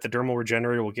interesting that the dermal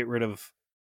regenerator will get rid of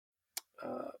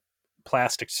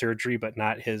plastic surgery, but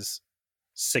not his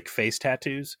sick face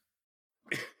tattoos.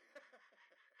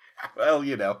 Well,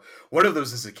 one of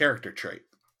those is a character trait.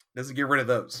 Doesn't get rid of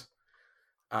those.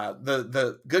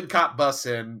 The good cop busts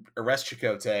in, arrest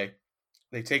Chakotay.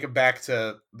 They take him back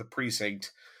to the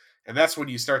precinct. And that's when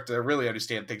you start to really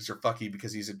understand things are fucky,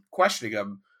 because he's questioning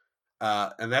them.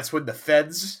 And that's when the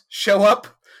feds show up,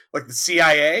 like the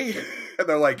CIA. And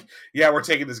they're like, yeah, we're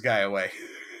taking this guy away.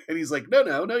 And he's like,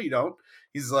 no, you don't.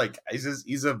 He's like,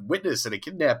 he's a witness in a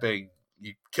kidnapping.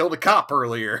 you killed a cop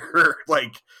earlier.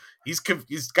 Like he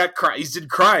did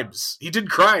crimes. He did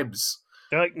crimes.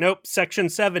 They're like, nope, Section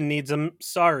 7 needs him.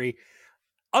 Sorry.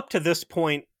 Up to this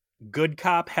point, good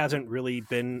cop hasn't really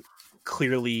been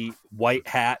clearly white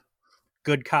hat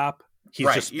good cop.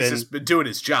 He's just been doing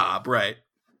his job, right?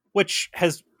 Which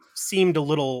has seemed a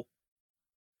little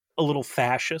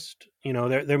fascist. You know,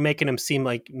 they're making him seem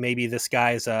like maybe this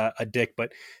guy's a dick,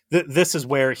 but this is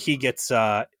where he gets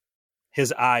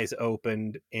his eyes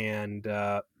opened and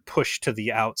pushed to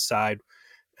the outside,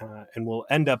 and will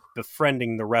end up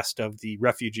befriending the rest of the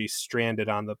refugees stranded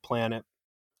on the planet.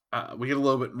 We get a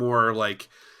little bit more like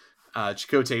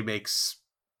Chakotay makes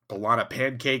B'Elanna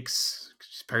pancakes.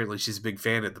 Apparently, she's a big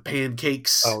fan of the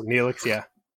pancakes. Oh, Neelix, yeah.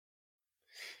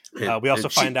 We also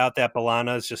find out that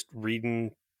B'Elanna is just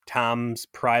reading Tom's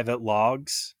private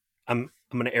logs. I'm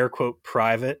going to air quote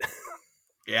private.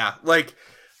 Yeah, like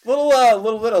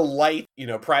little bit of light,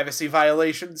 privacy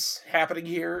violations happening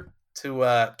here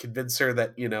to convince her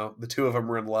that the two of them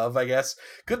were in love. I guess.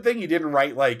 Good thing you didn't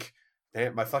write like,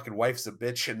 "Man, my fucking wife's a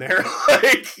bitch" in there.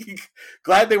 Like,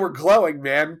 glad they were glowing,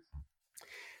 man.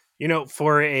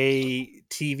 For a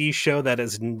TV show that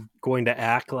is going to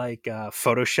act like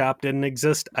Photoshop didn't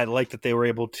exist, I like that they were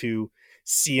able to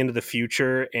see into the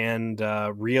future and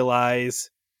realize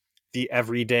the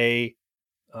everyday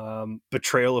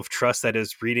betrayal of trust that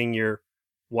is reading your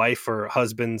wife or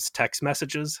husband's text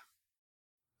messages.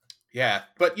 Yeah,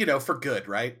 but for good,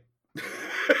 right?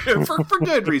 for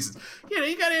good reasons.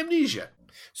 You got amnesia.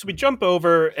 So we jump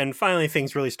over, and finally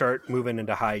things really start moving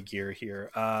into high gear here.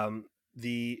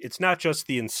 It's not just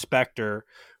the inspector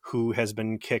who has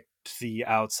been kicked to the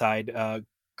outside.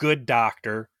 Good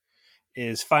doctor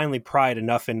is finally pried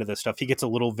enough into this stuff. He gets a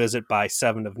little visit by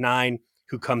 7 of 9,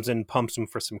 who comes in, pumps him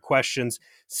for some questions,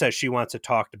 says she wants to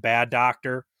talk to bad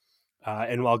doctor.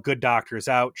 And while good doctor is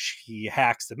out, she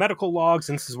hacks the medical logs,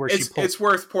 and this is where it's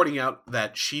worth pointing out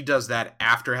that she does that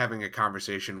after having a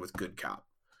conversation with good cop.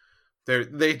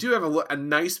 They do have a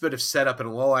nice bit of setup and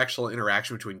a little actual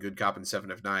interaction between good cop and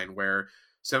 7 of 9, where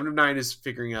 7 of 9 is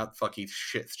figuring out fucky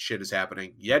shit is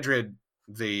happening. Yedrid,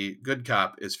 the good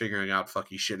cop, is figuring out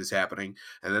fucky shit is happening,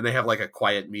 and then they have like a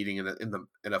quiet meeting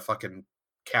in a fucking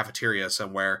cafeteria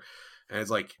somewhere, and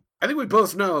it's like, I think we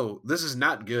both know this is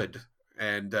not good.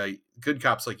 And good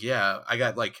cop's like, yeah, I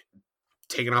got like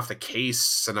taken off the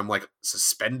case, and I'm like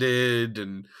suspended,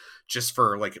 and just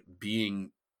for like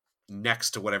being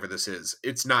next to whatever this is.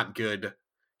 It's not good.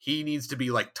 He needs to be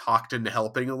like talked into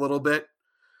helping a little bit.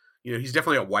 He's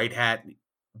definitely a white hat,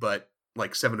 but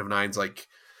like 7 of 9's like,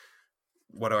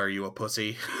 what are you, a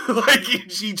pussy? Like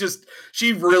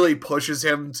she really pushes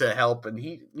him to help, and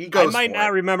he goes. I might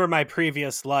not remember my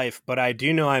previous life, but I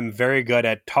do know I'm very good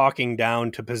at talking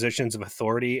down to positions of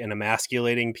authority and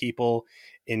emasculating people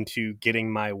into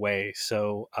getting my way.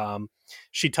 So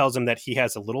she tells him that he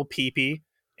has a little peepee,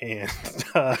 and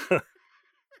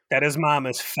that his mom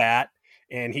is fat,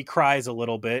 and he cries a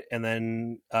little bit, and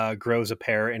then grows a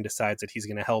pair and decides that he's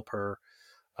going to help her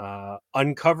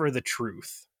uncover the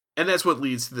truth. And that's what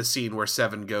leads to the scene where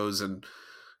 7 goes and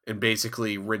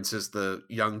basically rinses the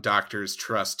young doctor's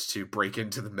trust to break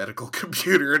into the medical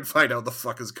computer and find out what the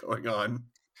fuck is going on.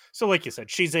 So like you said,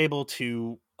 she's able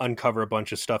to uncover a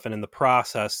bunch of stuff, and in the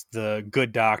process, the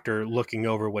good doctor, looking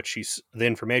over the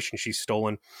information she's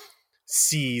stolen,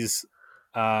 sees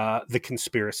the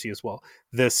conspiracy as well.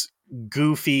 This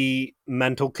goofy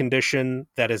mental condition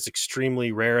that is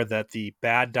extremely rare that the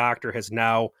bad doctor has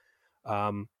now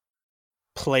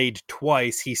played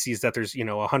twice. He sees that there's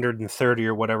 130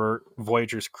 or whatever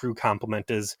Voyager's crew complement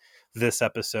is this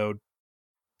episode,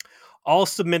 all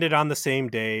submitted on the same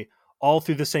day, all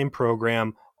through the same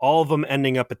program, all of them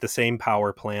ending up at the same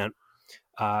power plant.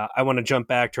 I want to jump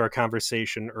back to our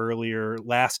conversation earlier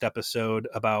last episode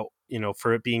about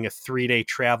for it being a 3-day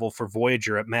travel for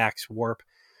Voyager at max warp,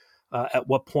 at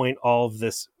what point all of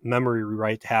this memory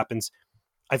rewrite happens.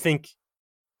 I think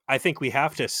we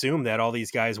have to assume that all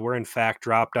these guys were in fact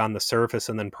dropped on the surface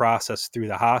and then processed through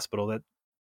the hospital,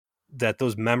 that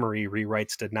those memory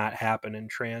rewrites did not happen in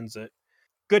transit.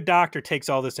 Good doctor takes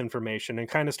all this information and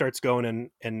kind of starts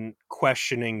going and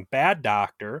questioning bad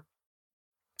doctor,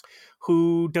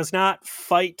 who does not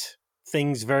fight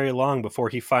things very long before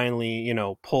he finally,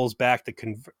 pulls back the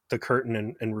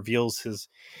curtain and reveals his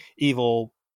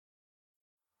evil,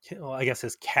 I guess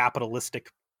his capitalistic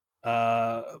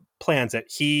plans, that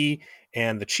he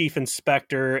and the chief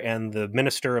inspector and the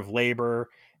minister of labor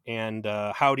and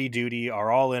Howdy Doody are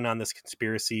all in on this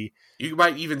conspiracy. You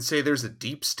might even say there's a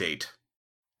deep state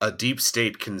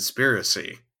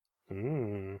conspiracy.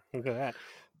 Look at that.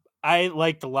 I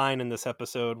like the line in this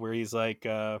episode where he's like,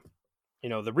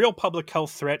 the real public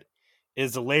health threat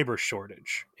is the labor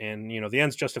shortage, and the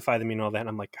ends justify the means and all that. And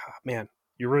I'm like, oh, man,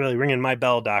 you're really ringing my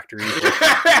bell, Dr. Evil.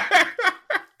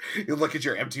 You look at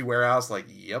your empty warehouse like,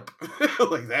 yep.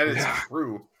 Like, that is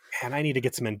true. And I need to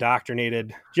get some indoctrinated.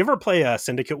 Did you ever play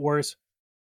Syndicate Wars?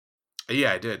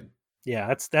 Yeah, I did. Yeah,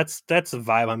 that's the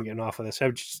vibe I'm getting off of this. I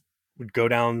just would go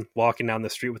walking down the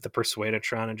street with the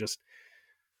Persuadatron and just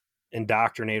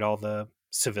indoctrinate all the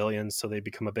civilians so they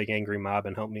become a big angry mob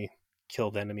and help me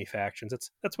kill the enemy factions.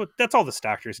 That's all this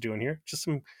doctor's doing here. Just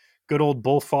some good old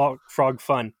bullfrog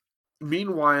fun.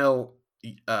 Meanwhile,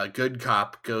 Good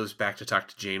Cop goes back to talk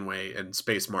to Janeway and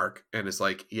Space Mark and is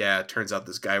like, yeah, it turns out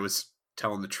this guy was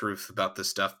telling the truth about this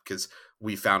stuff because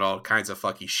we found all kinds of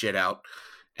fucky shit out.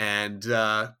 And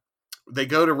they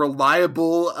go to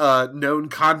reliable known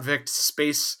convict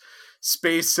space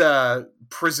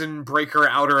prison breaker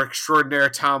outer extraordinaire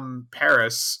Tom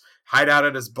Paris hide out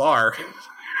at his bar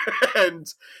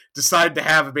and decide to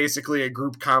have basically a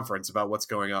group conference about what's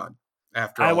going on.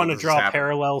 After I want to draw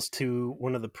parallels to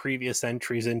one of the previous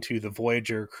entries into the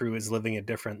Voyager crew is living a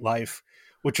different life,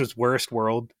 which was Worst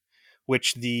World,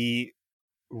 which the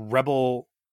rebel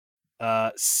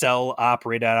cell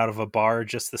operated out of a bar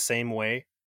just the same way.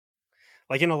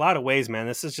 Like, in a lot of ways, man,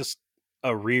 this is just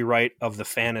a rewrite of the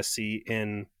fantasy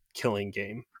in Killing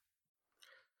Game.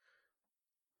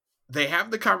 They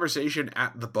have the conversation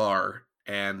at the bar,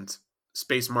 and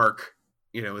Space Mark,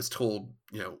 is told,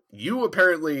 you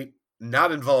apparently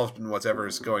not involved in whatever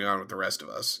is going on with the rest of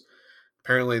us.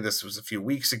 Apparently this was a few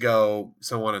weeks ago,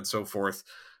 so on and so forth.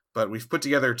 But we've put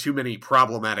together too many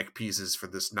problematic pieces for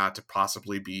this not to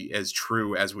possibly be as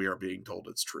true as we are being told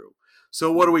it's true.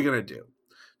 So what are we going to do?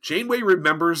 Janeway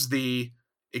remembers the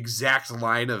exact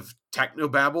line of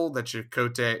technobabble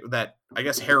that I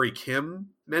guess Harry Kim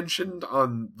mentioned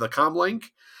on the comlink,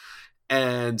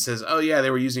 and says, oh yeah, they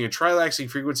were using a trilaxing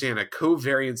frequency and a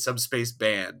covariant subspace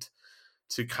band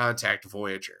to contact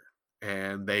Voyager.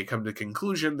 And they come to the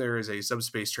conclusion there is a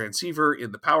subspace transceiver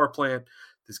in the power plant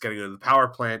that's going to go to the power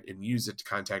plant and use it to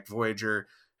contact Voyager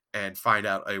and find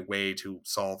out a way to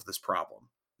solve this problem.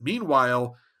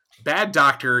 Meanwhile, Bad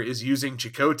Doctor is using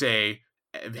Chakotay,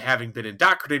 having been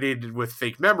indoctrinated with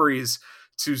fake memories,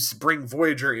 to bring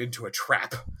Voyager into a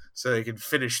trap so they can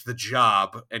finish the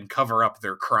job and cover up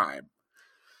their crime.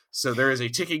 So there is a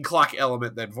ticking clock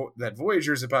element that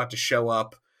Voyager is about to show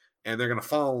up, and they're going to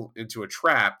fall into a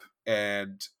trap.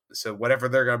 And so whatever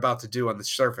they're about to do on the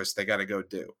surface, they got to go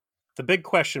do. The big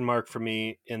question mark for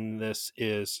me in this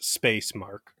is Space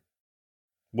Mark.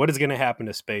 What is going to happen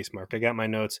to Space Mark? I got my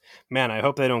notes. Man, I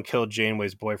hope they don't kill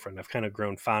Janeway's boyfriend. I've kind of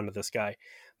grown fond of this guy.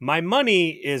 My money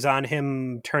is on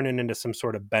him turning into some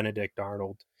sort of Benedict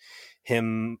Arnold.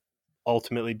 Him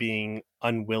ultimately being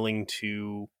unwilling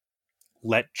to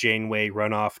let Janeway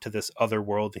run off to this other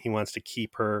world. He wants to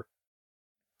keep her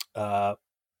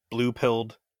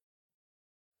blue-pilled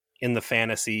in the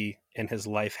fantasy and his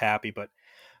life happy,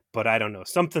 but I don't know.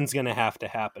 Something's going to have to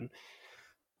happen.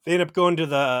 They end up going to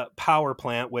the power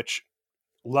plant, which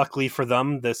luckily for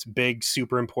them, this big,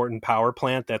 super important power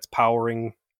plant that's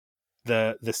powering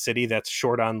the city that's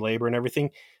short on labor and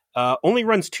everything, only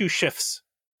runs 2 shifts.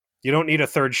 You don't need a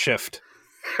third shift.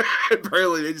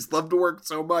 Apparently, they just love to work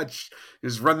so much.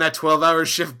 Just run that 12-hour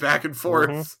shift back and forth.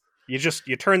 Mm-hmm.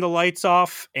 You turn the lights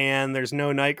off, and there's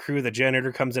no night crew. The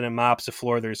janitor comes in and mops the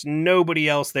floor. There's nobody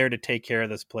else there to take care of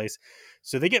this place.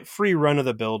 So they get free run of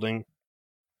the building.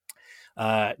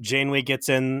 Janeway gets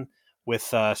in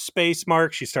with Space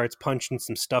Mark. She starts punching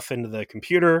some stuff into the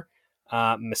computer.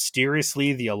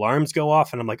 Mysteriously, the alarms go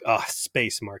off, and I'm like, oh,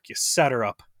 Space Mark, you set her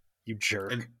up, you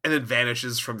jerk. And then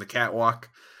vanishes from the catwalk.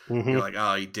 Mm-hmm. You're like,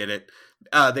 oh, he did it.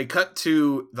 They cut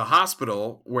to the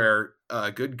hospital where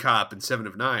Good Cop and 7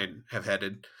 of 9 have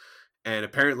headed. And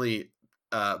apparently,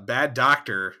 Bad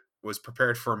Doctor was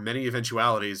prepared for many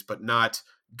eventualities, but not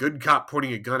Good Cop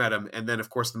pointing a gun at him. And then, of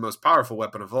course, the most powerful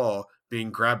weapon of all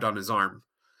being grabbed on his arm.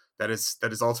 That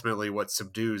is ultimately what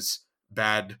subdues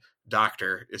Bad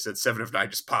Doctor, is that 7 of 9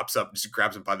 just pops up and just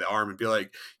grabs him by the arm and be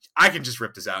like, I can just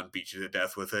rip this out and beat you to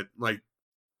death with it. Like,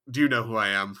 do you know who I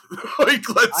am? Like,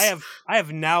 I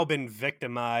have now been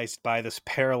victimized by this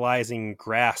paralyzing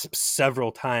grasp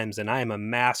several times, and I am a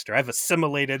master. I've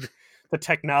assimilated the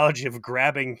technology of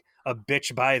grabbing a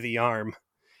bitch by the arm.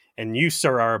 And you,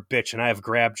 sir, are a bitch, and I have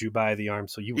grabbed you by the arm.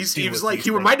 So you. He was like,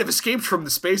 he might have escaped from the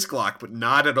space clock, but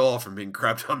not at all from being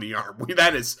grabbed on the arm.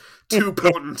 That is too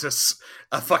potent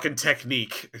a fucking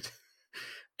technique.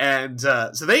 And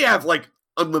so they have like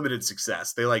unlimited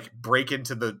success. They like break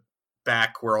into the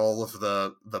back where all of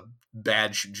the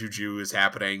bad juju is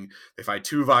happening. They find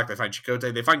Tuvok, they find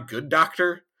Chakotay, they find Good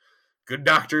Doctor. Good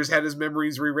Doctor's had his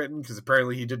memories rewritten because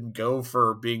apparently he didn't go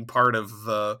for being part of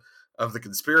the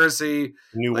conspiracy.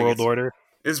 New World Order.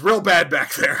 It's real bad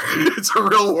back there. It's a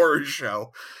real horror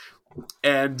show.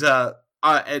 And at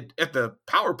the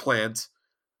power plant,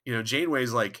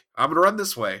 Janeway's like, I'm going to run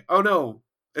this way. Oh, no,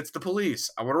 it's the police.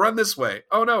 I want to run this way.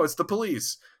 Oh, no, it's the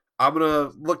police. I'm going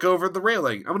to look over the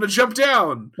railing. I'm going to jump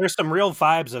down. There's some real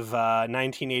vibes of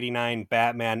 1989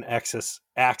 Batman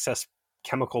Access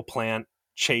chemical plant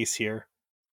chase here.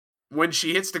 When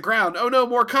she hits the ground, oh, no,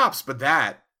 more cops. But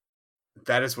that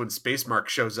is when Space Mark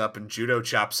shows up and judo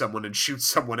chops someone and shoots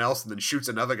someone else and then shoots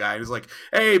another guy. And he's like,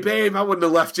 hey, babe, I wouldn't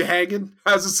have left you hanging.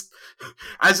 I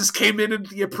just came in at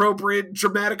the appropriate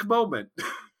dramatic moment.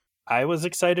 I was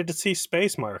excited to see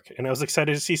Space Mark, and I was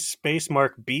excited to see Space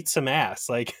Mark beat some ass.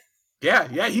 Like,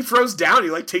 yeah, he throws down.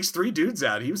 He takes 3 dudes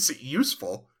out. He was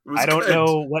useful. I don't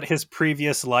know what his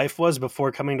previous life was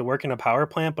before coming to work in a power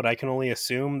plant, but I can only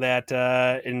assume that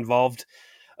it involved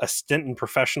a stint in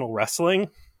professional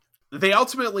wrestling. They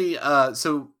ultimately,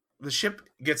 so the ship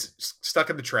gets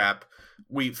stuck in the trap.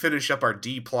 We finish up our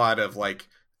D plot of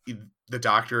the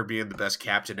Doctor being the best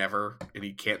captain ever, and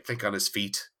he can't think on his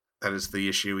feet. That is the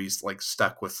issue. He's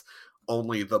stuck with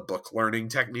only the book learning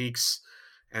techniques,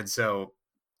 and so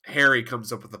Harry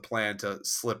comes up with a plan to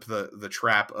slip the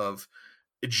trap of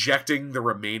ejecting the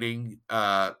remaining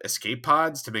escape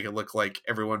pods to make it look like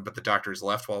everyone but the Doctor is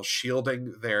left, while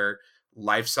shielding their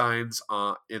life signs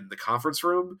in the conference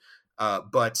room.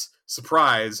 But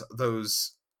surprise,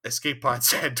 those escape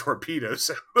pods had torpedoes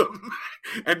in them,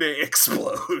 and they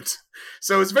explode.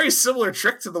 So it's a very similar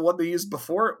trick to the one they used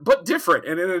before, but different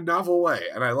and in a novel way,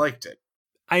 and I liked it.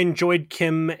 I enjoyed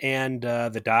Kim and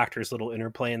the Doctor's little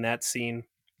interplay in that scene.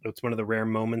 It's one of the rare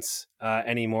moments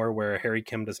anymore where Harry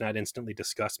Kim does not instantly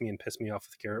disgust me and piss me off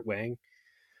with Garrett Wang,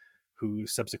 who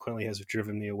subsequently has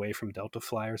driven me away from Delta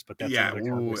Flyers. But that's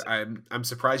I'm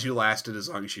surprised you lasted as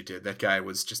long as you did. That guy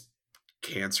was just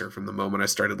cancer from the moment I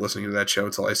started listening to that show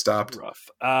until I stopped.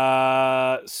 Rough.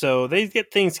 So they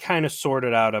get things kind of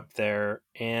sorted out up there,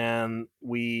 and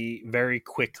we very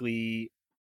quickly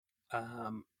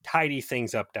tidy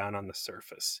things up down on the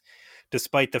surface,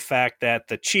 despite the fact that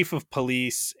the chief of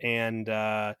police and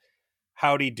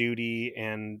Howdy Doody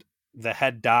and the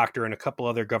head doctor and a couple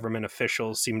other government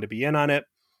officials seem to be in on it.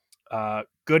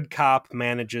 Good Cop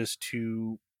manages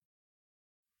to,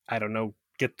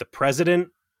 get the president.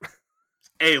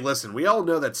 Hey, listen, we all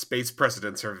know that space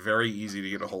presidents are very easy to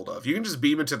get a hold of. You can just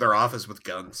beam into their office with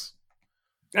guns.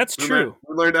 That's true.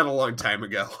 We learned that a long time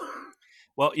ago.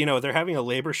 Well, they're having a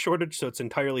labor shortage, so it's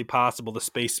entirely possible the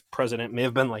space president may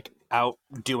have been out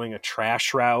doing a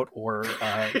trash route or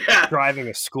driving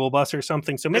a school bus or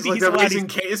something. So maybe it's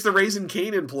it's the Raising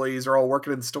Cane employees are all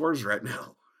working in stores right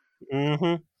now.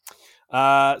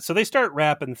 Mm-hmm. So they start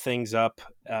wrapping things up.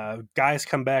 Guys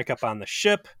come back up on the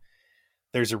ship.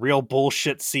 There's a real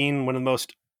bullshit scene, one of the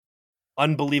most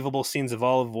unbelievable scenes of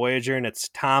all of Voyager, and it's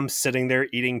Tom sitting there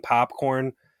eating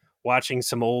popcorn, watching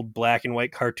some old black and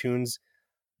white cartoons,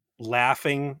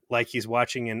 laughing like he's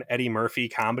watching an Eddie Murphy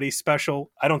comedy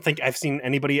special. I don't think I've seen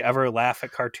anybody ever laugh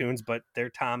at cartoons, but there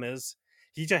Tom is.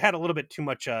 He just had a little bit too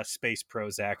much space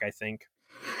Prozac, I think.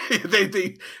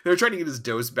 They're trying to get his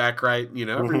dose back right.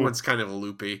 Everyone's kind of a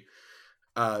loopy.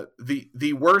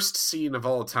 The worst scene of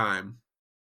all time,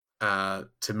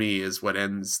 to me, is what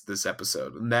ends this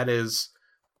episode, and that is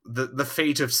the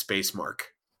fate of Space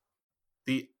Mark.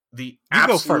 You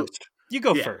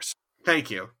go first.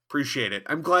 Thank you. Appreciate it.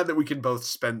 I'm glad that we can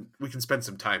spend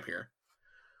some time here.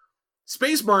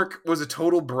 Space Mark was a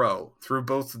total bro through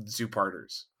both of the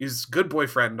two-parters. He's a good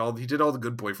boyfriend. He did all the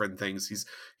good boyfriend things.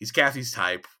 He's Kathy's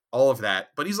type, all of that.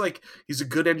 But he's a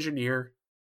good engineer,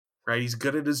 right? He's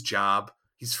good at his job.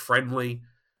 He's friendly.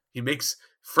 He makes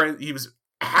friends. He was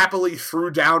happily threw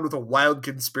down with a wild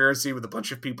conspiracy with a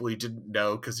bunch of people he didn't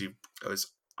know because he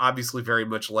was obviously very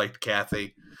much liked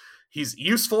Kathy. He's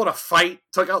useful in a fight.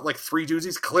 Took out 3 dudes.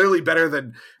 He's clearly better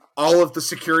than all of the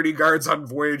security guards on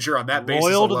Voyager on that basis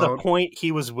loyal alone. To the point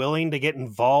he was willing to get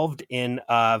involved in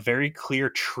very clear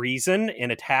treason in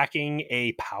attacking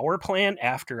a power plant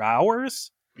after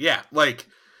hours. Yeah,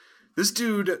 this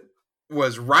dude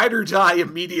was ride or die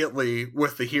immediately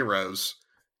with the heroes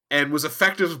and was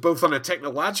effective both on a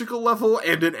technological level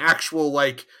and an actual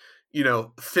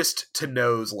fist to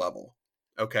nose level.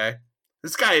 Okay?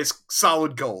 This guy is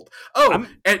solid gold. Oh,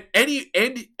 and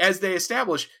as they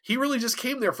establish, he really just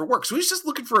came there for work. So he's just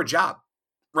looking for a job,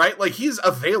 right? He's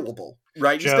available,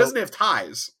 right? Joe, he just doesn't have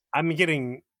ties. I'm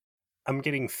getting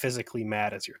physically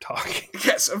mad as you're talking.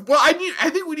 Yes. Well, I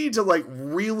think we need to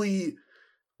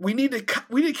we need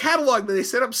to catalog that they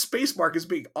set up Space Mark as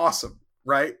being awesome.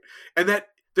 right? And that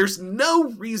there's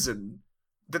no reason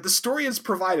that the story is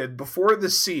provided before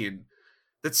this scene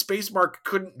that Space Mark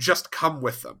couldn't just come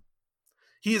with them.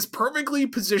 He is perfectly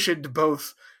positioned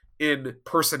both in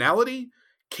personality,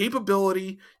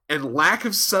 capability, and lack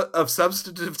of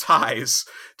substantive ties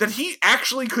that he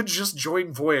actually could just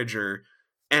join Voyager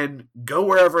and go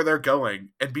wherever they're going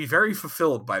and be very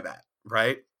fulfilled by that,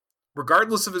 right?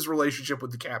 Regardless of his relationship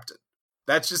with the captain.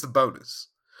 That's just a bonus.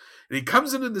 And he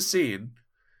comes into the scene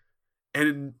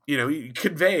and, you know, he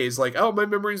conveys like, oh, my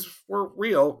memories were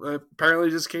real. I apparently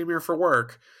just came here for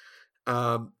work.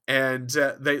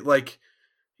 They like,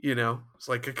 you know, it's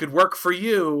like, it could work for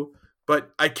you,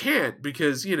 but I can't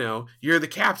because, you know, you're the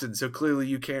captain. So clearly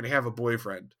you can't have a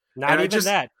boyfriend. Not and even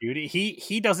that, dude.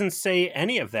 He doesn't say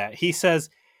any of that. He says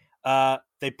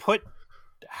they put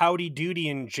Howdy Doody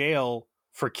in jail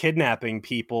for kidnapping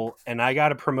people, and I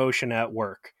got a promotion at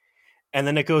work. And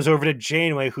then it goes over to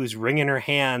Janeway, who's wringing her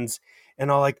hands and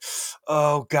all like,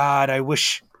 oh God, I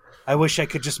wish I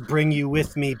could just bring you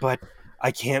with me, but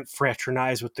I can't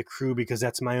fraternize with the crew because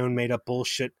that's my own made up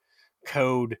bullshit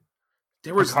code.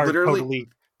 There was literally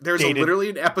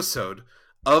an episode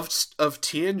of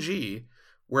TNG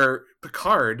where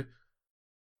Picard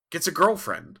gets a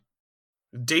girlfriend,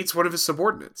 dates one of his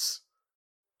subordinates.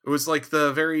 It was like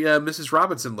the very Mrs.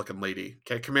 Robinson looking lady,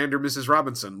 Commander Mrs.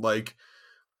 Robinson. Like,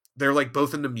 they're like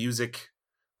both into music.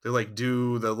 They like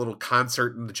do the little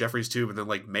concert in the Jeffries tube and then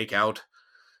like make out.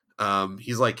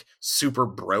 He's like super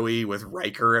broy with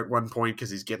Riker at one point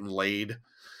because he's getting laid.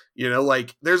 You know,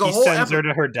 like there's a whole. He sends her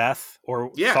to her death,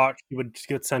 or thought she would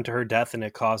get sent to her death, and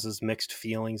it causes mixed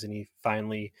feelings. And he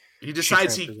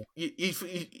decides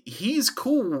he's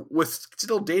cool with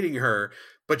still dating her,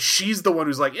 but she's the one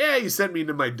who's like, yeah, you sent me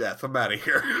to my death. I'm out of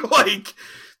here. Like,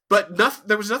 but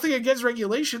there was nothing against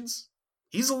regulations.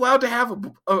 He's allowed to have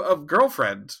a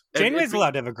girlfriend. Janeway's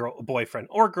allowed to have a boyfriend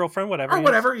or girlfriend, whatever. Or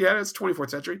whatever. Yeah, it's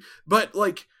 24th century. But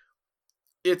like,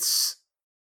 there's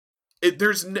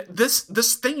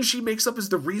this thing she makes up as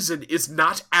the reason is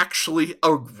not actually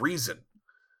a reason.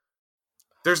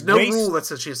 There's no rule that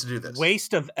says she has to do this.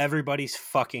 Waste of everybody's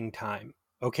fucking time.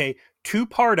 Okay,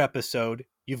 2-part episode.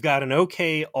 You've got an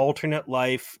okay alternate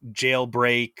life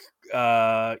jailbreak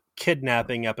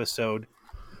kidnapping episode,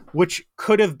 which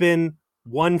could have been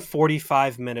 1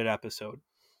 45-minute episode.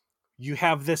 You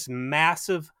have this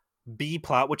massive B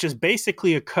plot, which is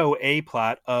basically a co-A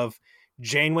plot of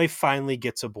Janeway finally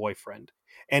gets a boyfriend.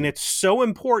 And it's so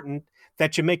important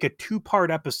that you make a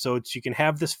 2-part episode so you can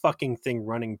have this fucking thing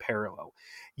running parallel.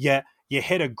 Yet you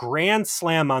hit a grand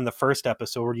slam on the first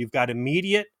episode where you've got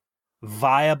immediate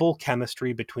viable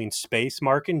chemistry between Space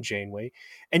Mark and Janeway.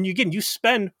 And you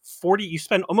spend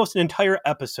almost an entire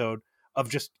episode of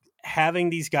just having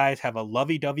these guys have a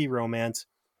lovey-dovey romance,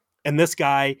 and this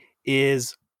guy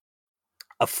is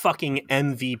a fucking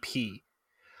MVP.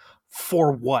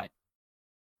 For what?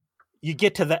 You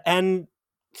get to the end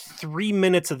 3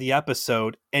 minutes of the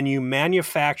episode, and you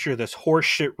manufacture this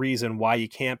horseshit reason why you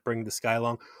can't bring this guy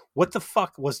along. What the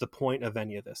fuck was the point of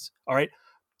any of this? All right?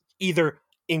 Either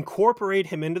incorporate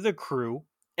him into the crew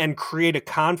and create a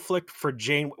conflict for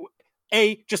Janeway.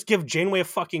 Just give Janeway a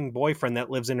fucking boyfriend that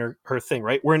lives in her thing,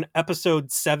 right? We're in episode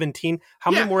 17.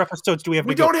 How many more episodes do we have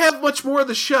to go? We don't have much more of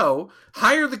the show.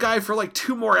 Hire the guy for like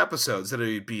 2 more episodes that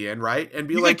he'd be in, right? And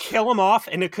be you could kill him off,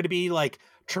 and it could be like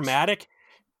traumatic.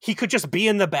 He could just be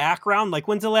in the background. Like,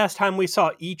 when's the last time we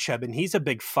saw Icheb? And he's a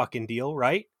big fucking deal,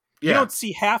 right? Yeah. You don't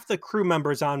see half the crew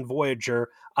members on Voyager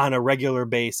on a regular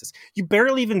basis. You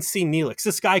barely even see Neelix.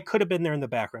 This guy could have been there in the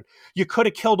background. You could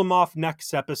have killed him off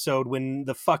next episode when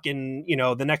the fucking,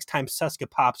 the next time Seska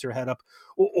pops her head up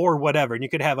or whatever. And you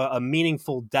could have a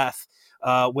meaningful death,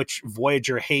 which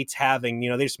Voyager hates having.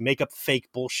 They just make up fake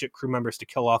bullshit crew members to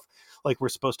kill off like we're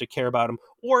supposed to care about them.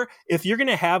 Or if you're going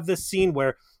to have this scene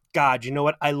where, God, you know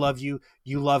what? I love you.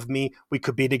 You love me. We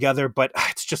could be together, but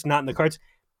it's just not in the cards.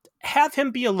 Have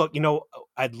him be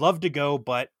I'd love to go,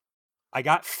 but I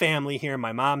got family here.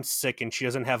 My mom's sick and she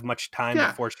doesn't have much time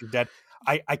before she's dead.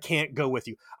 I can't go with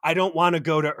you. I don't want to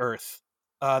go to Earth.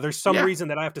 There's some reason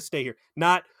that I have to stay here.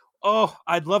 Not,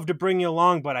 I'd love to bring you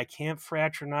along, but I can't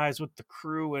fraternize with the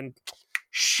crew and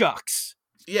shucks.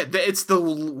 Yeah, it's the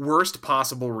worst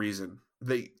possible reason.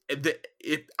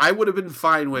 I would have been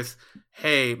fine with,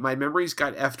 hey, my memories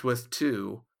got effed with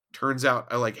too. Turns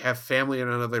out I have family on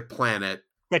another planet.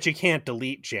 That you can't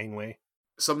delete, Janeway.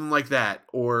 Something like that.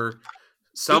 Or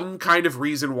some kind of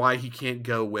reason why he can't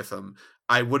go with them.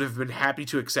 I would have been happy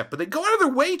to accept. But they go out of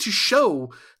their way to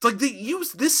show, they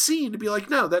use this scene to be like,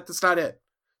 no, that's not it.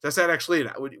 That's not actually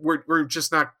it. We're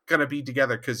just not going to be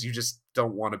together because you just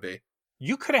don't want to be.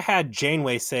 You could have had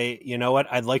Janeway say, you know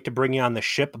what, I'd like to bring you on the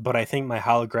ship, but I think my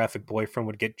holographic boyfriend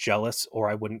would get jealous or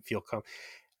I wouldn't feel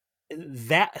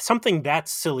that something that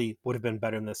silly would have been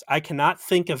better than this. I cannot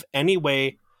think of any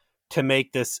way to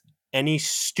make this any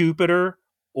stupider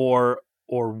or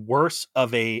worse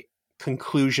of a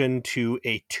conclusion to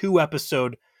a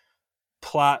 2-episode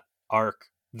plot arc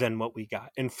than what we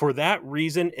got. And for that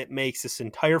reason, it makes this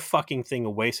entire fucking thing a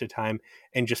waste of time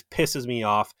and just pisses me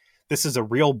off. This is a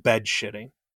real bed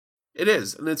shitting. It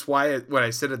is, and it's why what I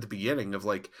said at the beginning of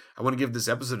like, I want to give this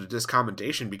episode a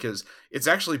discommentation because it's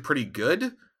actually pretty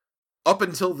good up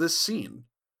until this scene.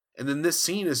 And then this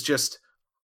scene is just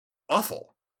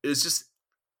awful. It's just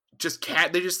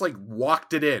they just like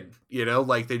walked it in, you know,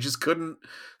 like they just couldn't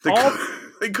they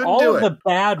couldn't all do it. All the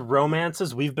bad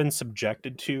romances we've been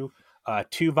subjected to,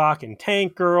 Tuvok and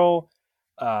Tank Girl,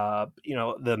 you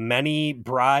know, the many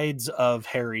brides of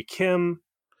Harry Kim,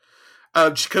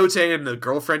 Chakotay and the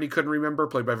girlfriend he couldn't remember,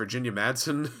 played by Virginia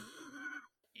Madsen.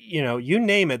 You know, you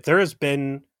name it. There has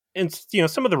been, and you know,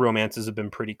 some of the romances have been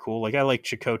pretty cool. Like I like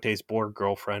Chakotay's Borg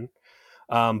girlfriend,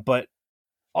 but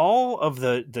all of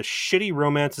the shitty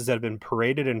romances that have been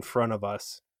paraded in front of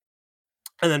us,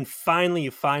 and then finally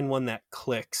you find one that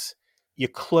clicks. You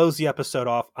close the episode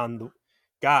off on the,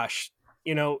 gosh,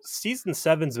 you know, season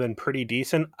 7's been pretty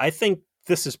decent. I think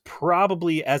this is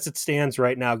probably, as it stands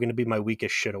right now, going to be my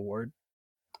weakest shit award.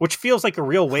 Which feels like a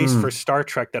real waste for Star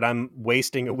Trek that I'm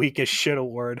wasting a weakest shit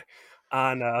award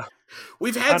on.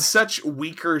 We've had such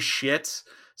weaker shit.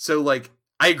 So, like,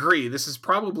 I agree. This is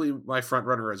probably my front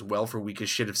runner as well for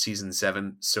weakest shit of season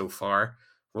 7 so far.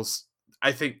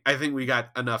 I think we got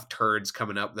enough turds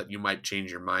coming up that you might change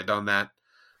your mind on that.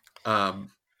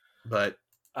 But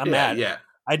I'm mad. Yeah,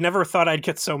 I'd never thought I'd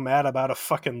get so mad about a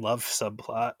fucking love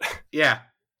subplot. Yeah,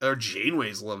 or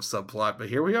Janeway's love subplot. But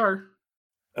here we are.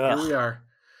 Ugh. Here we are.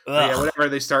 Yeah, whenever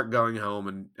they start going home,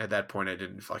 and at that point, I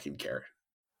didn't fucking care.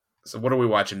 So, what are we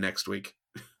watching next week?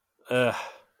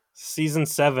 Season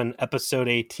 7, episode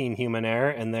 18, Human Error,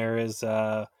 and there is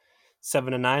 7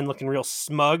 and 9 looking real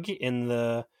smug in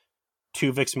the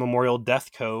Tuvix Memorial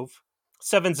Death Cove.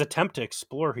 7's attempt to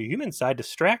explore her human side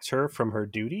distracts her from her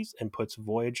duties and puts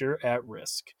Voyager at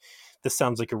risk. This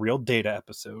sounds like a real Data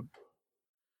episode.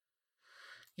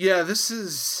 Yeah, this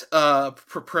is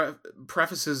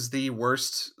prefaces the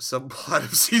worst subplot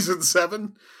of season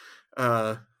 7.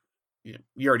 You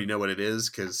already know what it is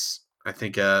because I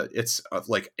think it's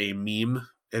like a meme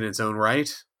in its own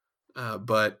right.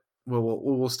 But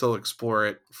we'll still explore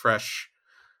it fresh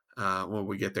when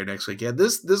we get there next week. Yeah,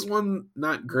 this one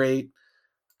not great.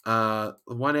 The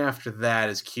one after that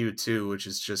is Q2, which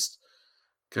is just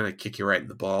gonna kick you right in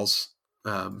the balls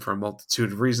for a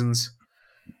multitude of reasons.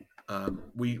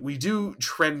 We do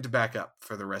trend back up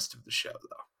for the rest of the show,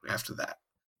 though, after that.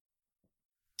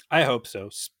 I hope so.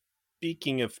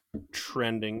 Speaking of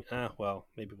trending, well,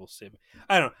 maybe we'll save it.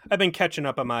 I don't know. I've been catching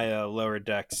up on my lower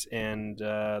decks, and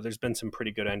there's been some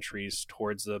pretty good entries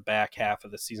towards the back half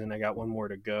of the season. I got one more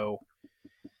to go.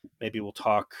 Maybe we'll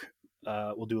talk.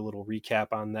 We'll do a little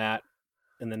recap on that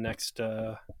in the next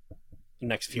few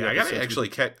episodes.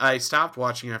 I stopped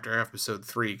watching after episode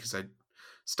 3 because I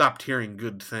stopped hearing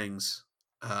good things.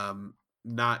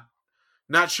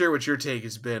 Not sure what your take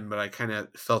has been, but I kind of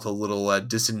felt a little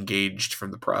disengaged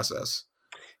from the process.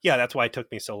 Yeah, that's why it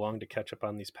took me so long to catch up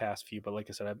on these past few. But like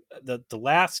I said, the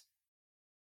last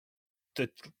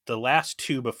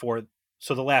two before,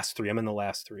 so the last 3, I'm in the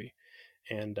last 3,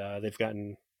 and they've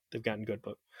gotten good.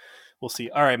 But we'll see.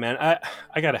 All right, man.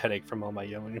 I got a headache from all my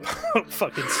yelling about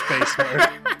fucking space.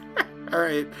 All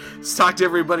right. Let's talk to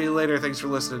everybody later. Thanks for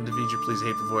listening to Feature Please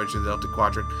Hate for Voyage to the Delta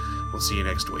Quadrant. We'll see you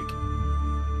next week.